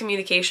lot of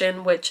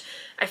miscommunication, which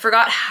I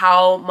forgot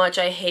how much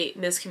I hate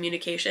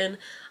miscommunication.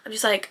 I'm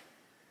just like,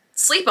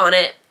 sleep on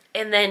it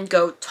and then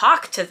go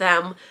talk to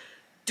them.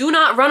 Do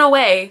not run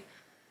away.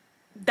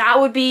 That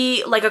would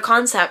be like a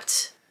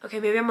concept. Okay,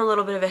 maybe I'm a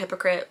little bit of a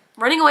hypocrite.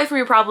 Running away from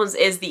your problems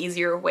is the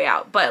easier way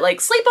out, but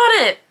like sleep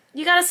on it.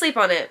 You gotta sleep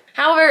on it.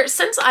 However,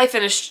 since I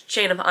finished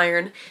Chain of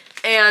Iron,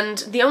 and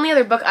the only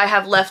other book I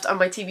have left on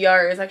my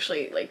TBR is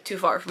actually like too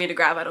far for me to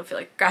grab, I don't feel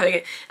like grabbing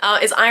it,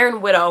 is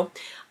Iron Widow.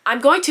 I'm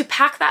going to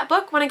pack that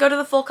book when I go to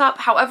the full cup.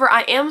 However,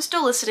 I am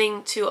still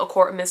listening to A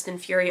Court of Mist and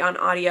Fury on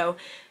audio,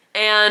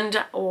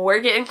 and we're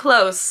getting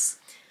close.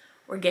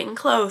 We're getting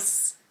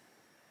close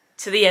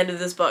to the end of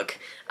this book.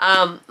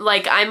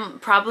 Like I'm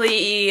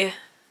probably,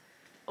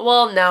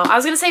 well, no, I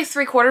was gonna say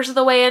 3/4 of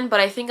the way in, but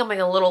I think I'm like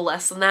a little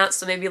less than that,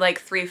 so maybe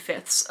like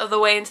 3/5 of the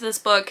way into this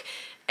book.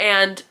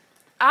 And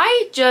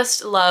I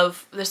just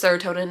love the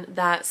serotonin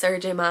that Sarah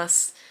J.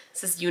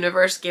 Maas's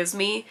universe gives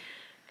me,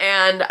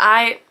 and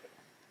I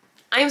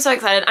am so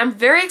excited. I'm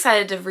very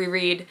excited to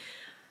reread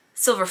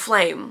Silver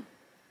Flame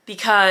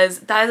because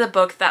that is a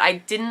book that I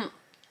didn't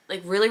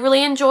like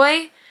really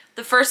enjoy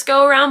the first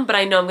go around, but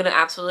I know I'm gonna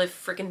absolutely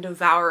freaking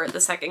devour it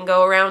the second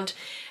go around.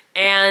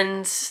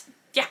 And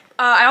yeah,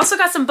 I also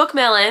got some book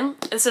mail in.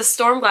 This is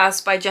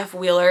Stormglass by Jeff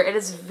Wheeler. It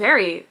is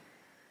very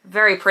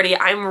pretty.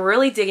 I'm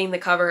really digging the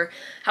cover.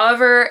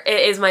 However, it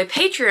is my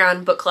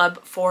Patreon book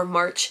club for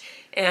March,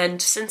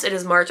 and since it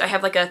is March, I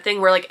have like a thing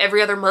where like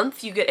every other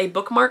month you get a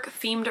bookmark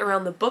themed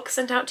around the book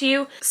sent out to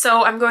you.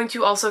 So I'm going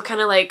to also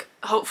kind of like,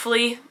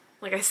 hopefully,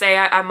 like I say,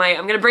 I'm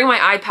gonna bring my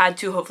iPad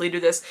to hopefully do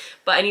this,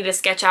 but I need to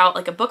sketch out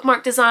like a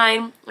bookmark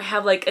design. I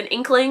have like an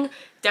inkling.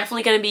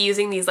 Definitely gonna be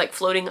using these like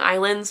floating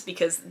islands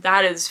because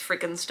that is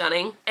freaking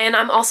stunning. And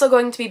I'm also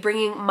going to be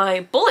bringing my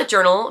bullet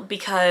journal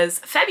because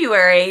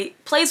February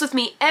plays with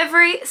me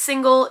every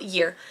single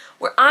year,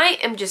 where I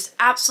am just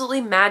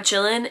absolutely mad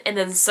chillin', and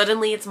then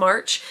suddenly it's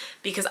March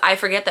because I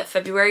forget that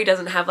February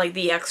doesn't have like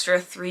the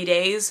extra 3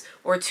 days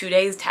or 2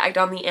 days tagged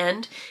on the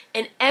end.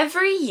 And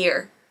every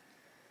year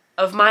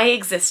of my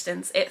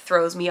existence, it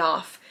throws me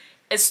off.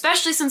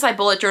 Especially since I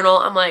bullet journal,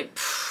 I'm like,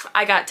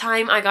 I got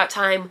time.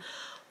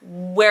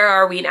 where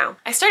are we now?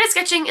 I started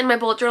sketching in my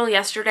bullet journal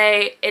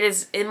yesterday. It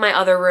is in my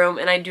other room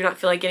and I do not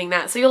feel like getting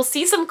that. So you'll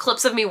see some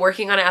clips of me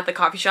working on it at the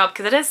coffee shop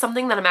because it is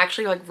something that I'm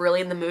actually like really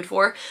in the mood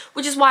for,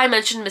 which is why I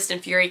mentioned Mist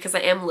and Fury, because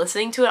I am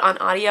listening to it on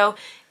audio. And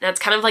that's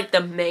kind of like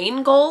the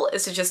main goal,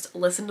 is to just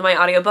listen to my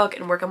audiobook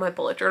and work on my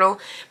bullet journal.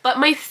 But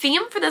my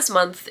theme for this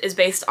month is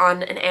based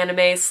on an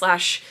anime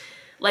slash,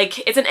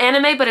 like, it's an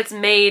anime, but it's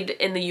made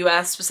in the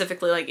US,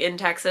 specifically like in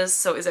Texas,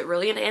 so is it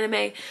really an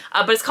anime?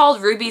 But it's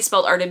called Ruby,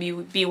 spelled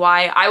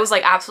R-W-B-Y. I was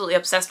like absolutely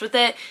obsessed with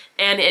it,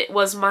 and it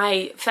was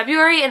my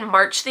February and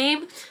March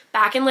theme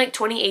back in like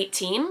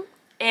 2018,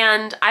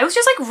 and I was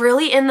just like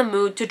really in the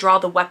mood to draw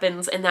the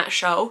weapons in that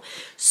show,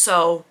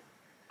 so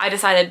I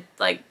decided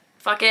like,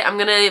 fuck it, I'm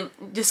gonna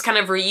just kind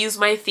of reuse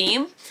my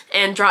theme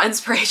and draw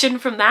inspiration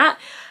from that.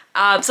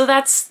 So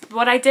that's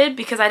what I did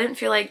because I didn't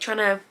feel like trying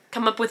to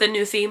come up with a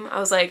new theme.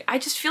 I was like, I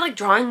just feel like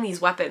drawing these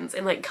weapons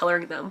and like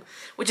coloring them,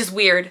 which is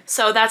weird.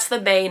 So that's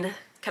the main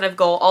kind of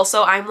goal.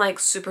 Also, I'm like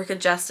super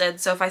congested,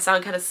 so if I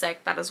sound kind of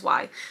sick, that is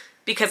why,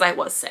 because I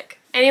was sick.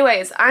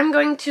 Anyways, I'm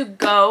going to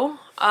go.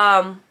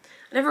 I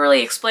never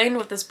really explained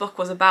what this book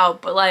was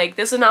about, but like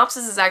the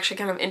synopsis is actually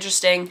kind of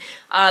interesting.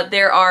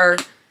 There are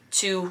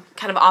two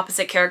kind of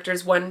opposite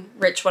characters, one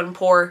rich, one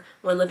poor,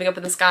 one living up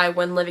in the sky,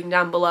 one living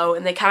down below,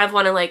 and they kind of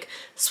want to like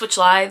switch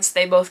lives.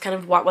 They both kind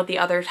of want what the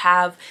others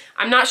have.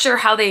 I'm not sure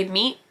how they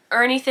meet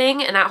or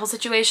anything in that whole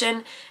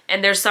situation,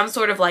 and there's some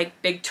sort of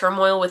like big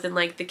turmoil within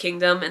like the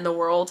kingdom and the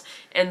world,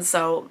 and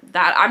so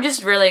that I'm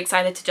just really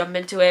excited to jump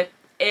into it.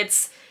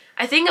 It's,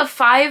 I think, a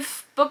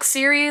 5-book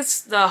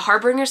series, the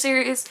Harbinger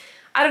series.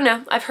 I don't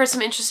know, I've heard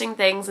some interesting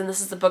things, and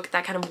this is the book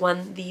that kind of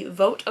won the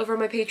vote over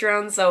my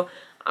Patreon, so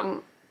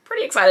I'm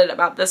pretty excited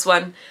about this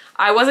one.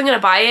 I wasn't gonna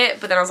buy it,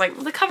 but then I was like,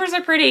 well, the covers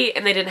are pretty,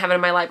 and they didn't have it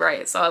in my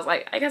library, so I was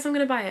like, I guess I'm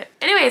gonna buy it.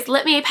 Anyways,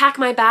 let me pack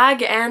my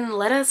bag and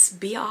let us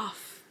be off.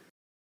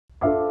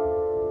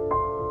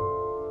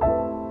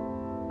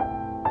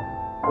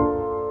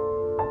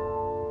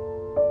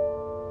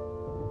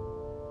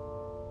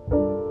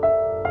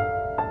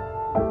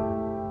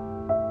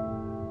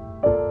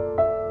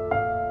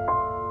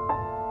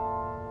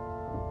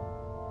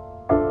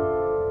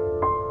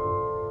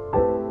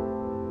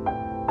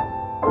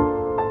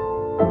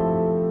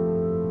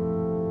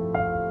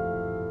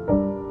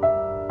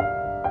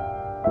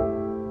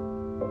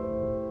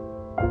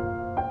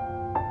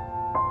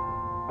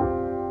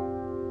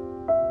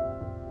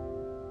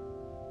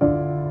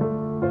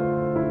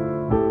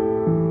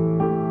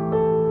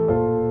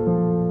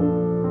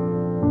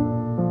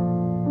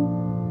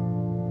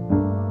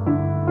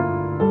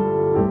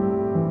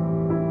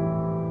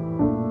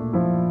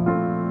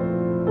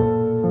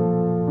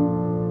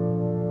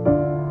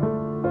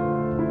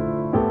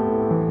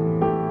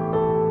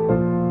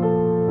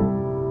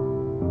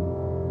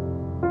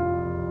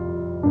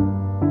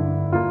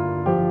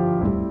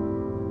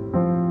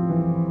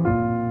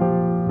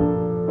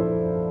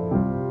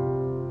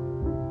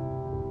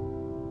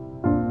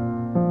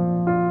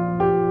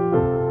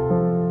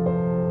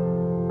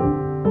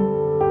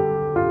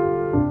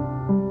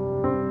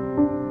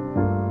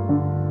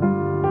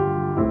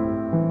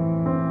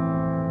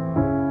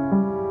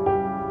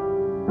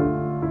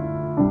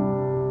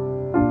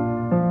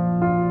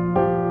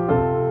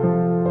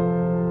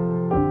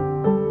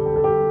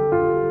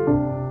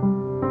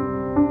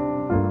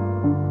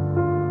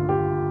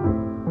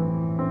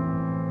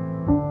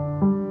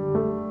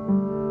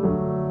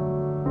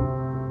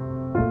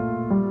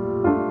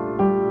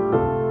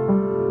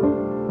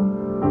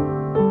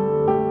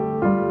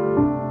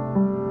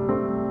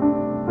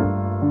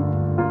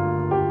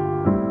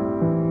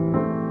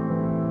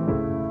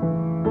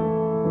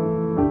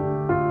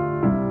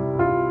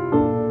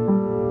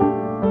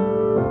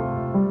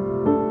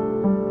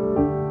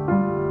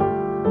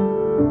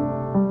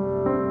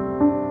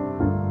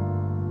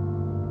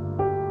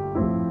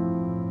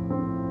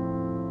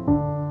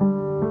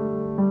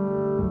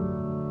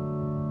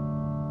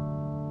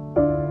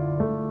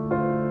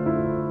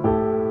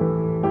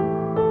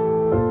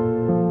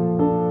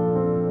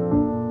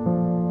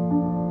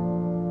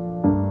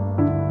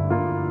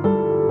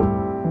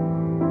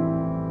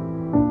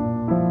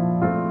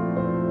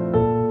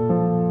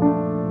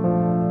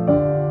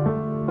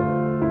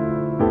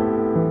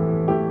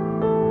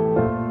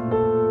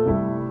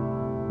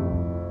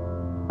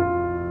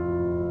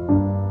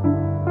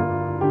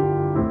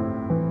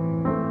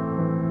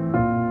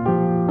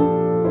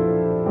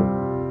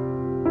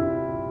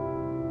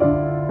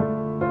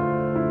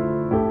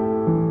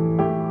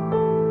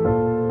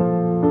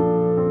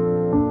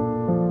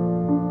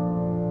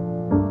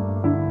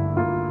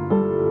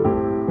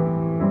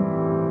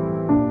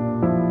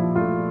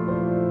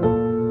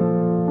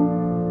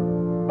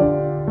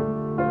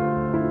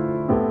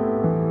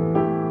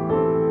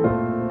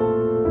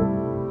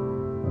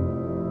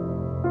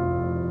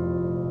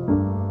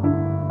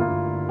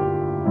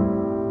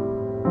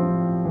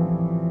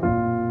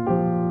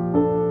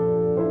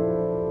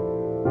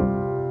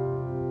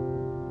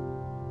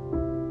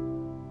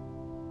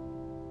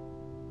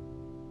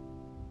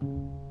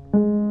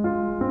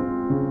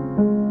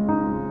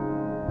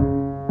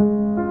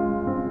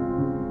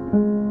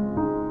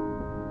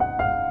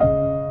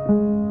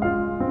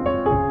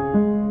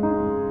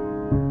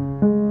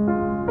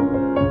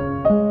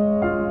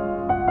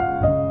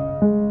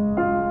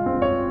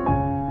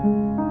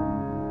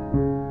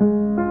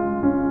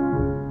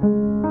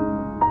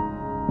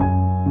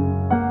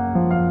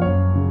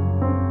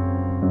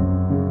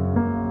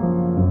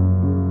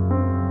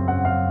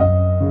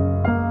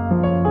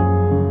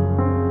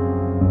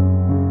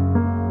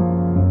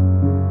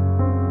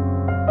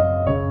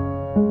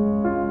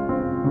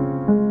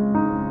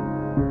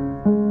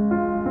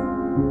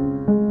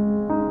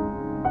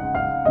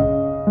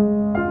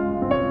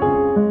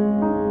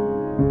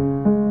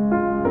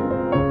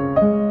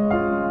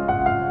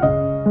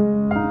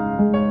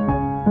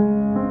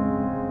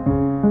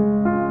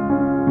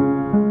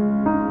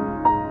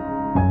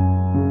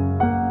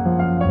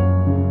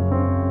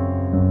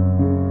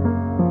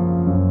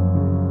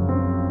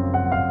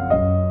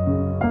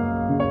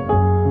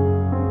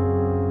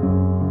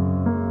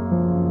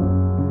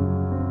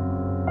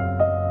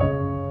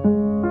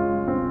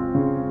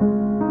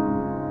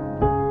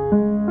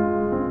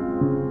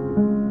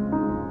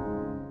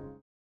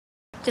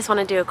 Just want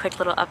to do a quick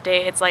little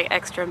update. It's like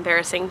extra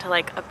embarrassing to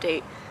like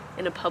update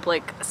in a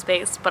public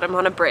space, but I'm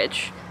on a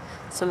bridge,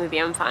 so maybe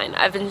I'm fine.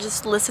 I've been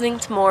just listening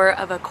to more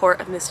of A Court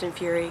of Mist and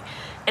Fury,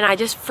 and I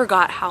just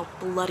forgot how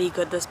bloody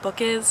good this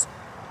book is.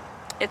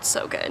 It's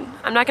so good.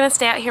 I'm not gonna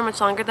stay out here much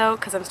longer though,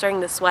 because I'm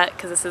starting to sweat,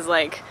 because this is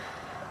like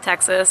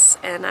Texas,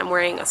 and I'm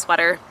wearing a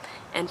sweater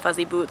and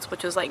fuzzy boots,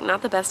 which was like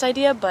not the best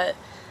idea, but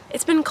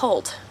it's been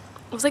cold.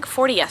 It was like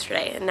 40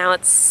 yesterday, and now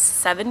it's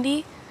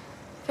 70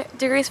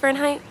 degrees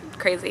Fahrenheit.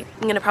 Crazy.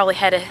 I'm gonna probably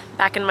head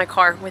back in my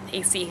car with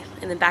AC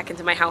and then back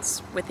into my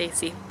house with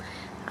AC.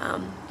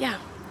 Yeah,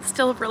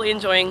 still really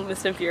enjoying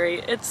Mist and Fury.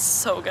 It's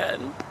so good.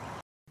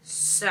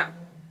 So,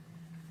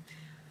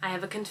 I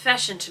have a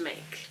confession to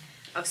make.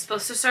 I was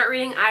supposed to start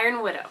reading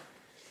Iron Widow.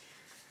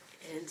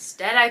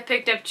 Instead, I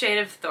picked up Chain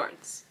of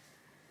Thorns.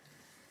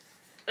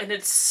 And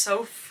it's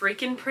so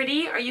freaking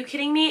pretty. Are you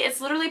kidding me?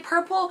 It's literally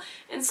purple,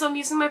 and so I'm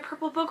using my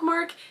purple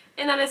bookmark,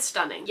 and that is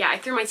stunning. Yeah, I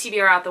threw my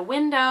TBR out the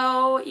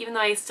window, even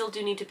though I still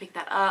do need to pick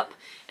that up,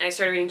 and I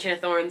started reading Chain of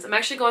Thorns. I'm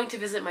actually going to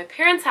visit my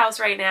parents' house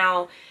right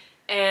now,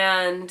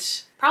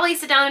 and probably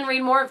sit down and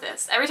read more of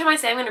this. Every time I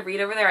say I'm going to read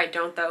over there, I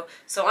don't though.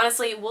 So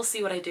honestly, we'll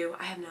see what I do.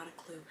 I have not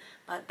a clue.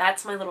 But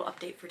that's my little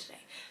update for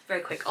today.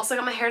 Very quick. Also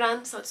got my hair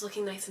done, so it's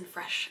looking nice and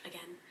fresh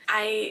again.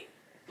 I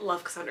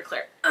love Cassandra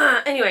Clare.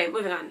 Anyway,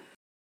 moving on.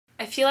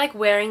 I feel like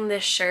wearing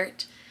this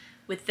shirt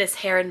with this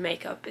hair and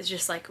makeup is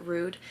just like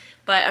rude,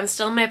 but I'm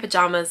still in my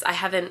pajamas. I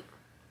haven't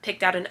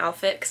picked out an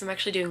outfit because I'm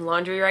actually doing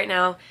laundry right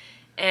now,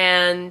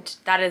 and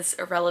that is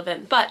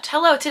irrelevant. But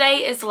hello, today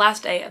is the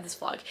last day of this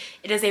vlog.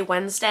 It is a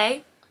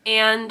Wednesday,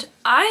 and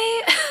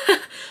I'm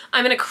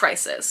in a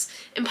crisis.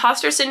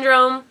 Imposter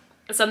syndrome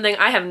is something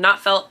I have not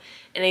felt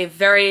in a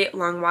very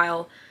long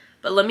while,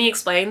 but let me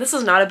explain. This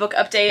is not a book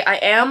update. I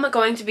am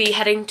going to be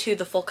heading to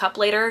the Full Cup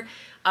later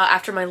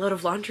after my load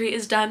of laundry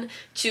is done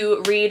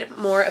to read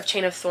more of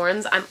Chain of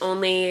Thorns. I'm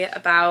only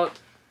about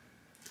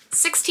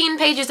 16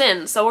 pages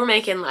in, so we're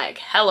making like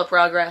hella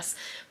progress,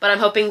 but I'm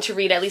hoping to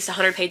read at least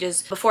 100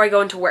 pages before I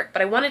go into work.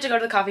 But I wanted to go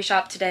to the coffee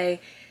shop today,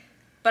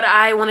 but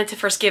I wanted to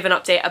first give an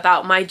update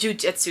about my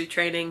jiu-jitsu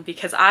training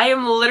because I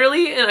am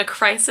literally in a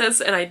crisis,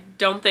 and I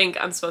don't think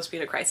I'm supposed to be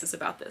in a crisis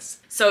about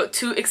this. So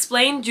to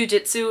explain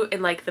jiu-jitsu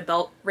in like the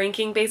belt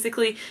ranking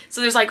basically,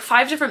 so there's like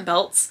 5 different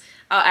belts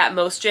at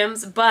most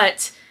gyms,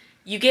 but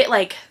you get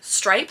like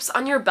stripes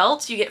on your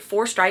belt. You get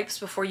 4 stripes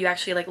before you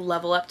actually like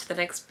level up to the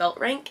next belt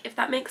rank, if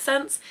that makes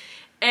sense.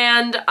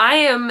 And I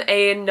am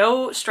a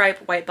no stripe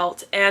white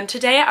belt, and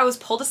today I was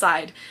pulled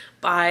aside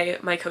by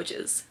my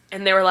coaches,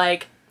 and they were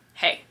like,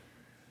 hey,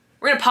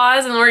 we're gonna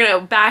pause and we're gonna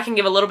go back and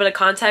give a little bit of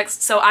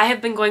context. So I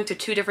have been going to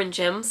 2 different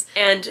gyms,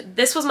 and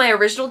this was my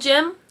original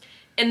gym,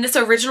 and this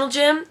original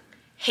gym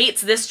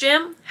hates this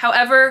gym.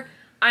 However,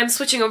 I'm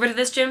switching over to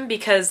this gym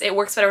because it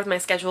works better with my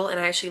schedule, and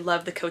I actually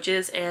love the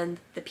coaches and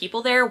the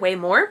people there way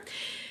more.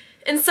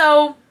 And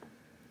so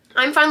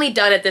I'm finally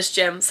done at this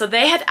gym. So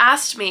they had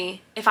asked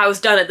me if I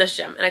was done at this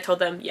gym, and I told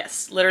them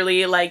yes.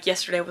 Literally, like,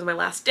 yesterday was my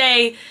last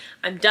day.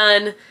 I'm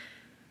done.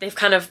 They've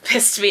kind of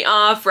pissed me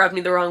off, rubbed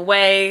me the wrong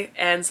way,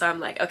 and so I'm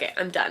like, okay,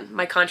 I'm done.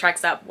 My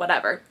contract's up,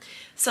 whatever.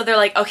 So they're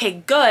like,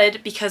 okay, good,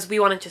 because we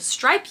wanted to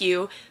stripe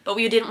you, but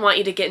we didn't want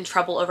you to get in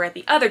trouble over at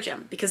the other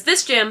gym, because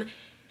this gym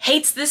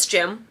hates this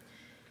gym.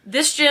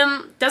 This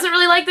gym doesn't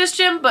really like this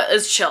gym, but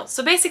is chill.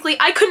 So basically,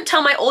 I couldn't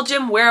tell my old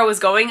gym where I was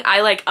going.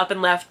 I like up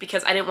and left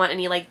because I didn't want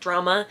any like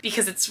drama,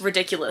 because it's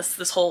ridiculous,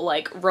 this whole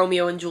like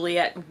Romeo and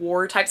Juliet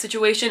war type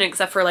situation,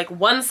 except for like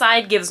one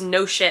side gives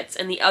no shits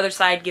and the other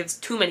side gives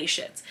too many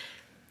shits.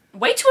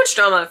 Way too much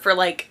drama for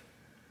like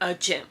a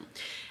gym.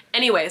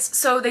 Anyways,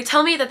 so they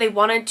tell me that they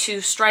wanted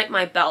to stripe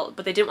my belt,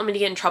 but they didn't want me to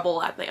get in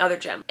trouble at my other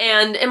gym.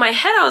 And in my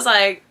head I was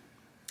like,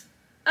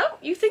 oh,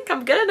 you think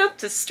I'm good enough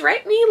to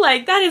stripe me?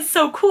 Like, that is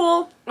so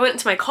cool. I went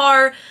into my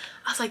car.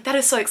 I was like, that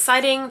is so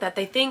exciting that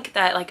they think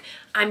that like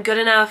I'm good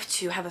enough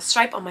to have a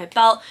stripe on my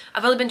belt.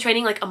 I've only been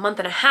training like a month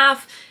and a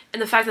half,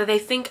 and the fact that they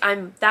think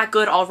I'm that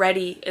good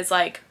already is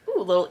like,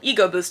 ooh, a little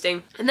ego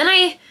boosting. And then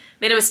I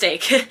made a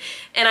mistake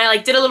and I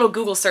like did a little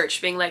Google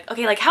search being like,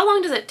 okay, like how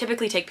long does it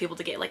typically take people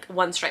to get like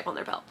 1 stripe on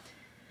their belt?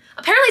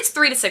 Apparently it's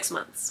 3 to 6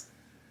 months.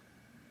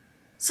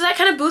 So that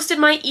kind of boosted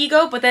my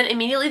ego, but then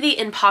immediately the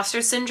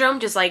imposter syndrome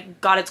just like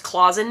got its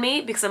claws in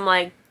me, because I'm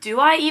like, do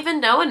I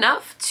even know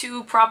enough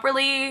to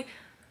properly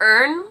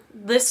earn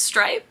this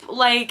stripe?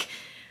 Like,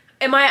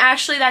 am I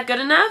actually that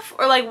good enough?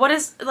 Or like, what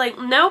is, like,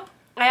 nope,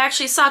 I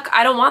actually suck.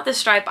 I don't want this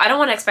stripe. I don't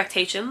want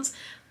expectations.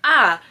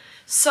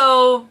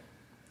 So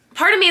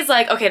part of me is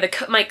like, okay,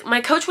 my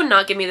coach would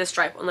not give me this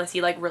stripe unless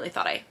he like really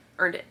thought I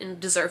earned it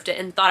and deserved it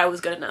and thought I was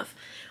good enough.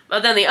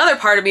 But then the other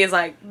part of me is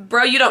like,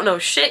 bro, you don't know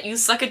shit. You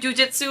suck at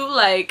jiu-jitsu.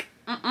 Like,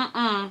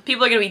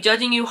 people are gonna be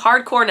judging you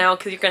hardcore now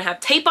because you're gonna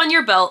have tape on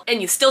your belt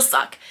and you still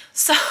suck.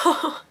 So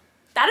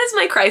that is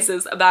my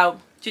crisis about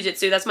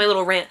jiu-jitsu. That's my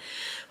little rant.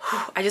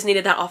 I just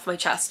needed that off my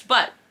chest.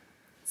 But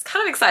it's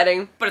kind of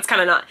exciting, but it's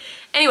kind of not.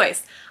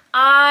 Anyways,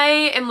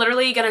 I am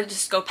literally gonna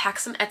just go pack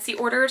some Etsy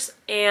orders,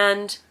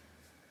 and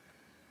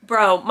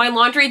bro, my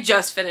laundry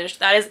just finished.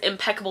 That is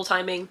impeccable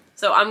timing.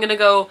 So I'm gonna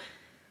go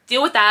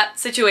deal with that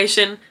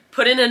situation,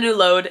 put in a new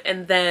load,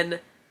 and then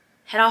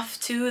head off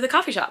to the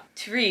coffee shop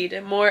to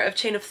read more of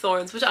Chain of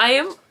Thorns, which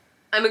I'm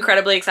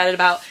incredibly excited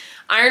about.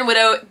 Iron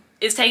Widow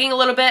is taking a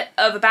little bit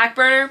of a back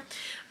burner,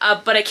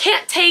 but I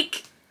can't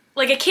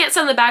sit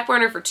on the back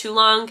burner for too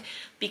long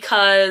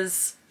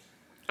because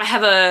I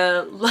have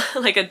a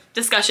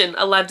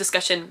live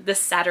discussion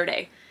this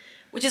Saturday,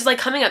 which is like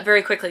coming up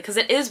very quickly because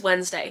it is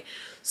Wednesday.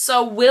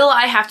 So will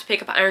I have to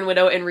pick up Iron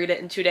Widow and read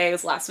it in 2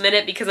 days last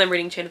minute because I'm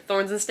reading Chain of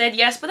Thorns instead?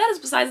 Yes, but that is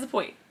besides the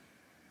point.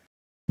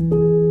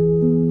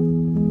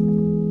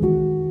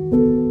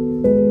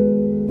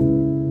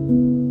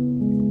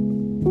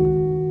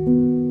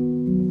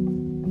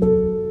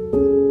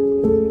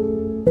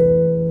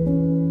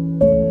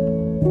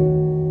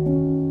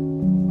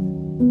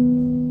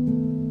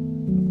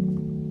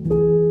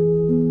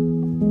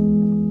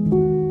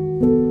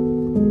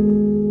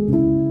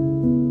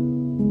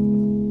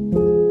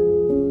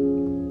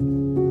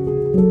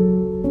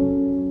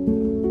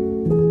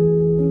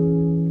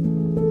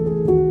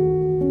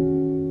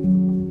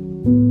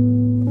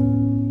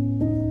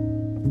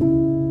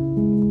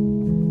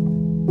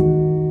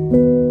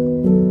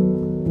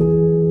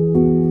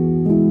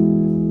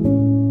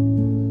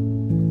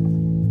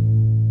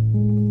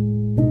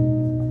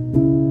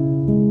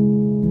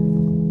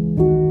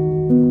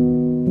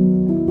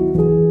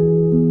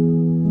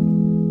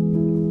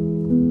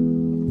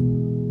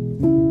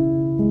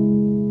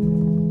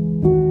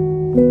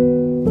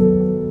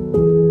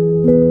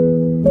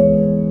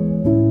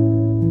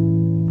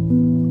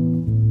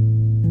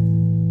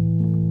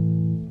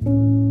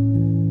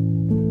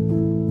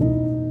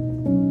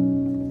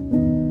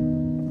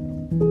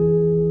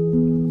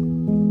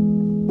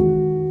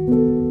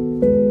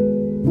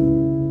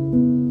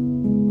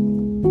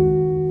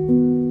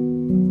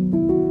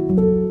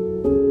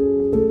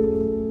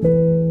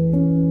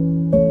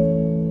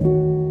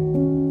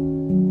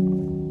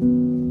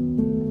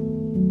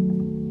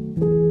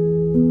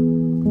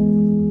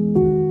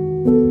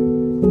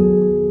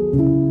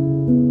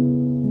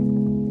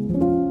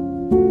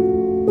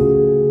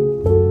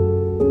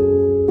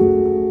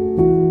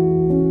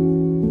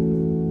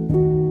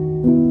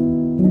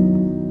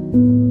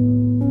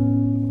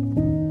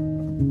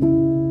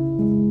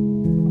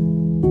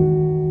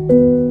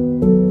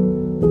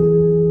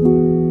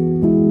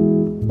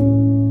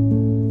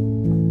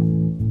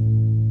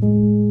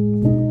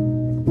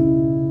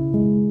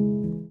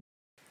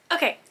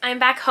 I'm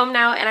back home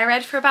now and I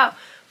read for about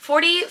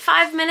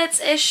 45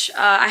 minutes-ish.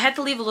 I had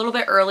to leave a little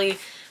bit early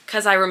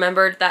because I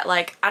remembered that,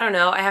 like, I don't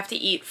know, I have to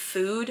eat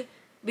food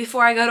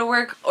before I go to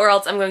work or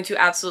else I'm going to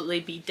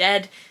absolutely be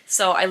dead.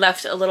 So I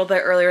left a little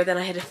bit earlier than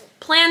I had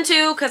planned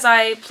to because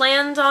I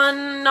planned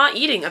on not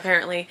eating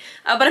apparently.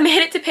 But I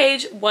made it to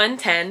page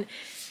 110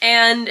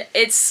 and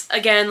it's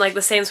again like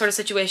the same sort of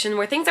situation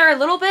where things are a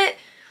little bit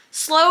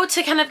slow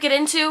to kind of get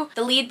into.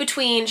 The lead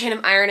between Chain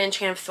of Iron and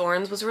Chain of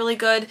Thorns was really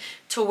good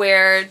to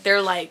where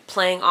they're like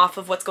playing off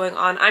of what's going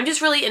on. I'm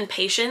just really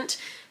impatient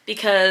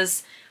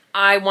because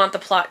I want the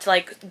plot to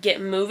like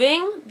get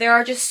moving. There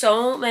are just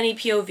so many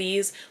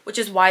POVs, which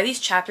is why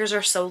these chapters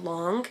are so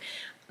long.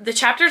 The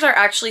chapters are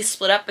actually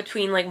split up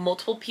between like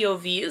multiple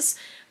POVs,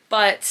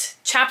 but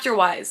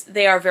chapter-wise,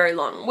 they are very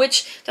long,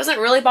 which doesn't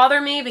really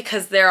bother me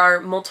because there are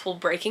multiple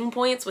breaking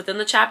points within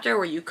the chapter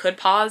where you could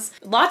pause.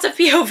 Lots of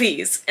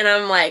POVs, and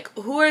I'm like,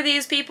 who are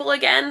these people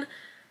again?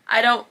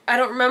 I don't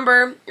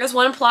remember. There's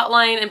one plot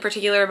line in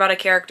particular about a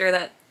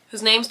character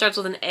whose name starts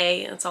with an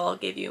A, and that's all I'll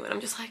give you, and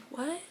I'm just like,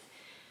 what?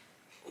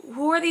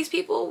 Who are these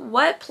people?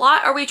 What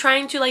plot are we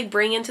trying to like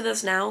bring into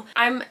this now?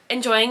 I'm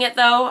enjoying it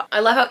though.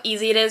 I love how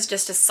easy it is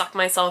just to suck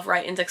myself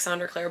right into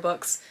Cassandra Clare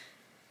books.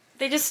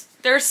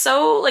 They're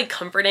so like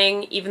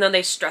comforting even though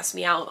they stress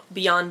me out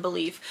beyond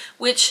belief.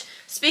 Which,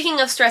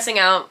 speaking of stressing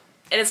out,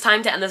 it is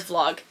time to end this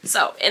vlog.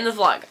 So in this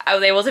vlog, I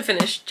was able to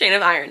finish Chain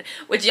of Iron,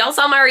 which y'all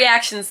saw my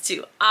reactions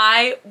to.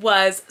 I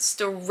was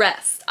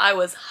stressed. I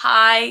was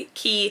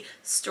high-key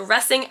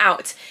stressing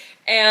out.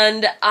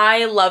 And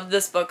I loved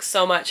this book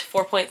so much.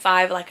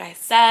 4.5, like I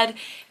said.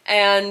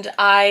 And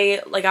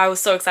I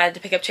was so excited to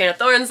pick up Chain of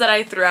Thorns that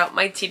I threw out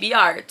my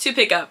TBR to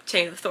pick up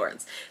Chain of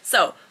Thorns.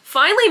 So,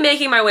 finally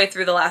making my way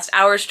through the Last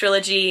Hours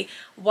trilogy.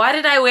 Why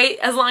did I wait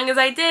as long as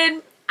I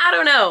did? I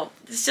don't know.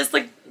 It's just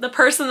like the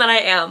person that I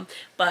am.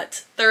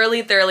 But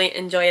thoroughly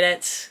enjoyed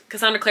it.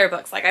 Cassandra Clare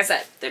books, like I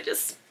said, they're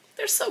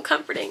so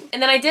comforting.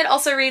 And then I did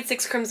also read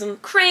Six Crimson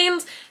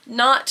Cranes.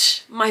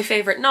 Not my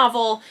favorite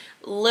novel.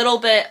 Little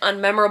bit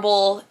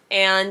unmemorable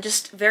and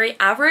just very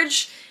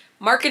average.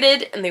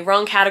 Marketed in the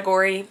wrong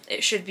category.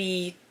 It should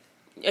be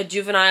a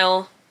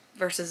juvenile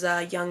versus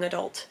a young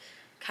adult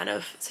kind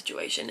of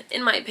situation,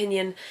 in my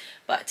opinion.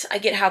 But I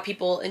get how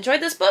people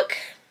enjoyed this book.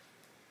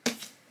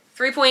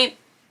 Did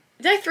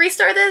I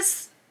 3-star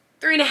this?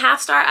 3.5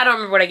 star? I don't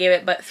remember what I gave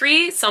it, but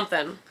 3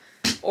 something.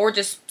 Or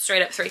just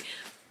straight up 3.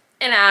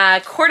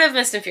 And Court of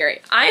Mist and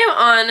Fury. I am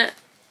on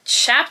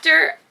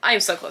I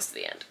am so close to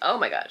the end. Oh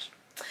my gosh.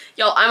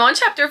 Y'all, I'm on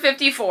chapter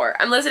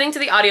 54. I'm listening to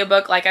the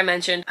audiobook, like I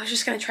mentioned. I was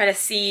just gonna try to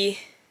see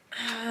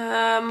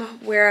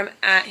where I'm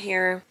at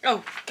here.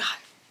 Oh, God.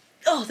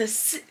 oh,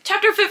 this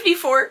chapter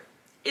 54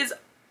 is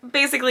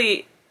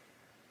basically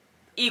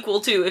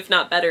equal to, if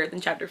not better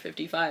than chapter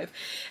 55.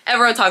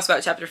 Everyone talks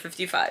about chapter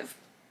 55,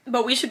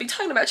 but we should be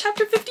talking about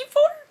chapter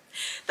 54.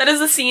 That is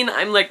the scene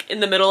I'm like in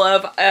the middle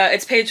of.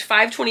 It's page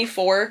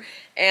 524,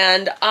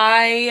 and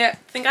I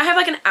think I have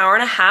like an hour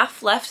and a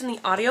half left in the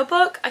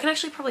audiobook. I can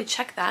actually probably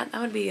check that.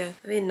 That would be a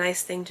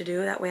nice thing to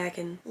do. That way I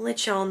can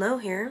let y'all know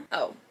here.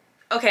 Oh,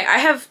 okay, I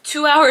have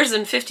 2 hours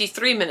and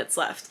 53 minutes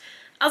left.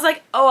 I was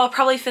like, oh, I'll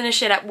probably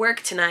finish it at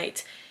work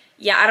tonight.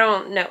 Yeah, I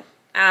don't know.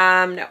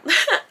 No.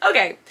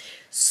 Okay,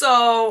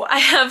 so I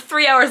have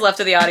 3 hours left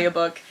of the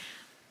audiobook.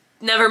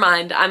 Never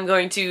mind, I'm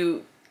going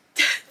to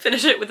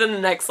finish it within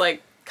the next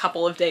like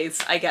couple of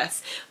days, I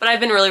guess. But I've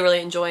been really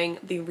enjoying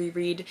the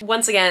reread.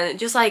 Once again,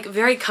 just like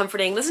very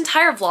comforting. This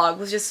entire vlog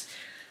was just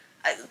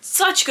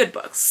such good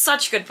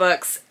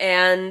books,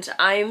 and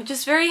I'm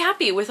just very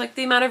happy with like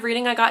the amount of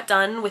reading I got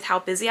done, with how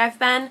busy I've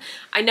been.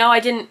 I know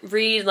I didn't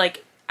read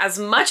like as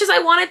much as I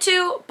wanted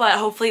to, but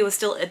hopefully it was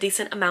still a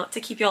decent amount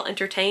to keep y'all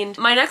entertained.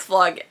 My next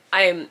vlog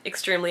I am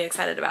extremely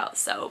excited about,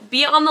 so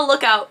be on the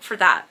lookout for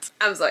that.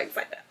 I'm so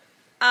excited.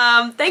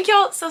 Thank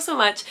y'all so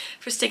much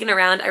for sticking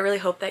around. I really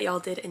hope that y'all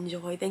did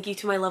enjoy. Thank you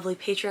to my lovely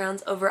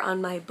Patreons over on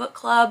my book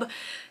club,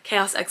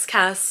 Chaos X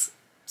Cass.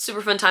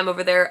 Super fun time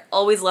over there.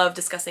 Always love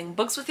discussing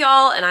books with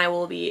y'all, and I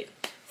will be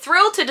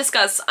thrilled to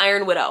discuss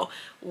Iron Widow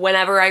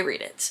whenever I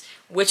read it,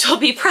 which will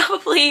be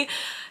probably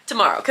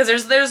tomorrow, because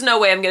there's no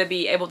way I'm gonna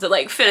be able to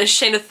like finish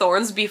Chain of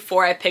Thorns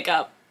before I pick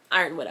up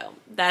Iron Widow.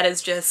 That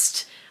is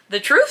just the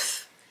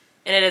truth,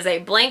 and it is a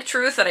blank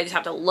truth that I just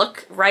have to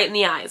look right in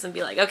the eyes and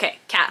be like, okay,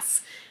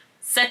 Cass,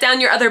 set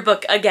down your other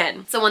book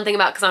again. So one thing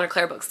about Cassandra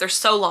Clare books, they're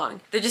so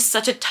long. They're just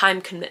such a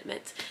time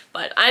commitment.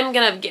 But I'm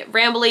gonna get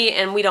rambly,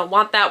 and we don't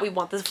want that. We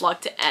want this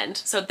vlog to end.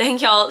 So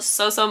thank y'all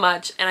so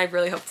much, and I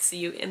really hope to see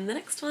you in the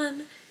next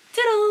one.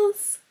 Toodles!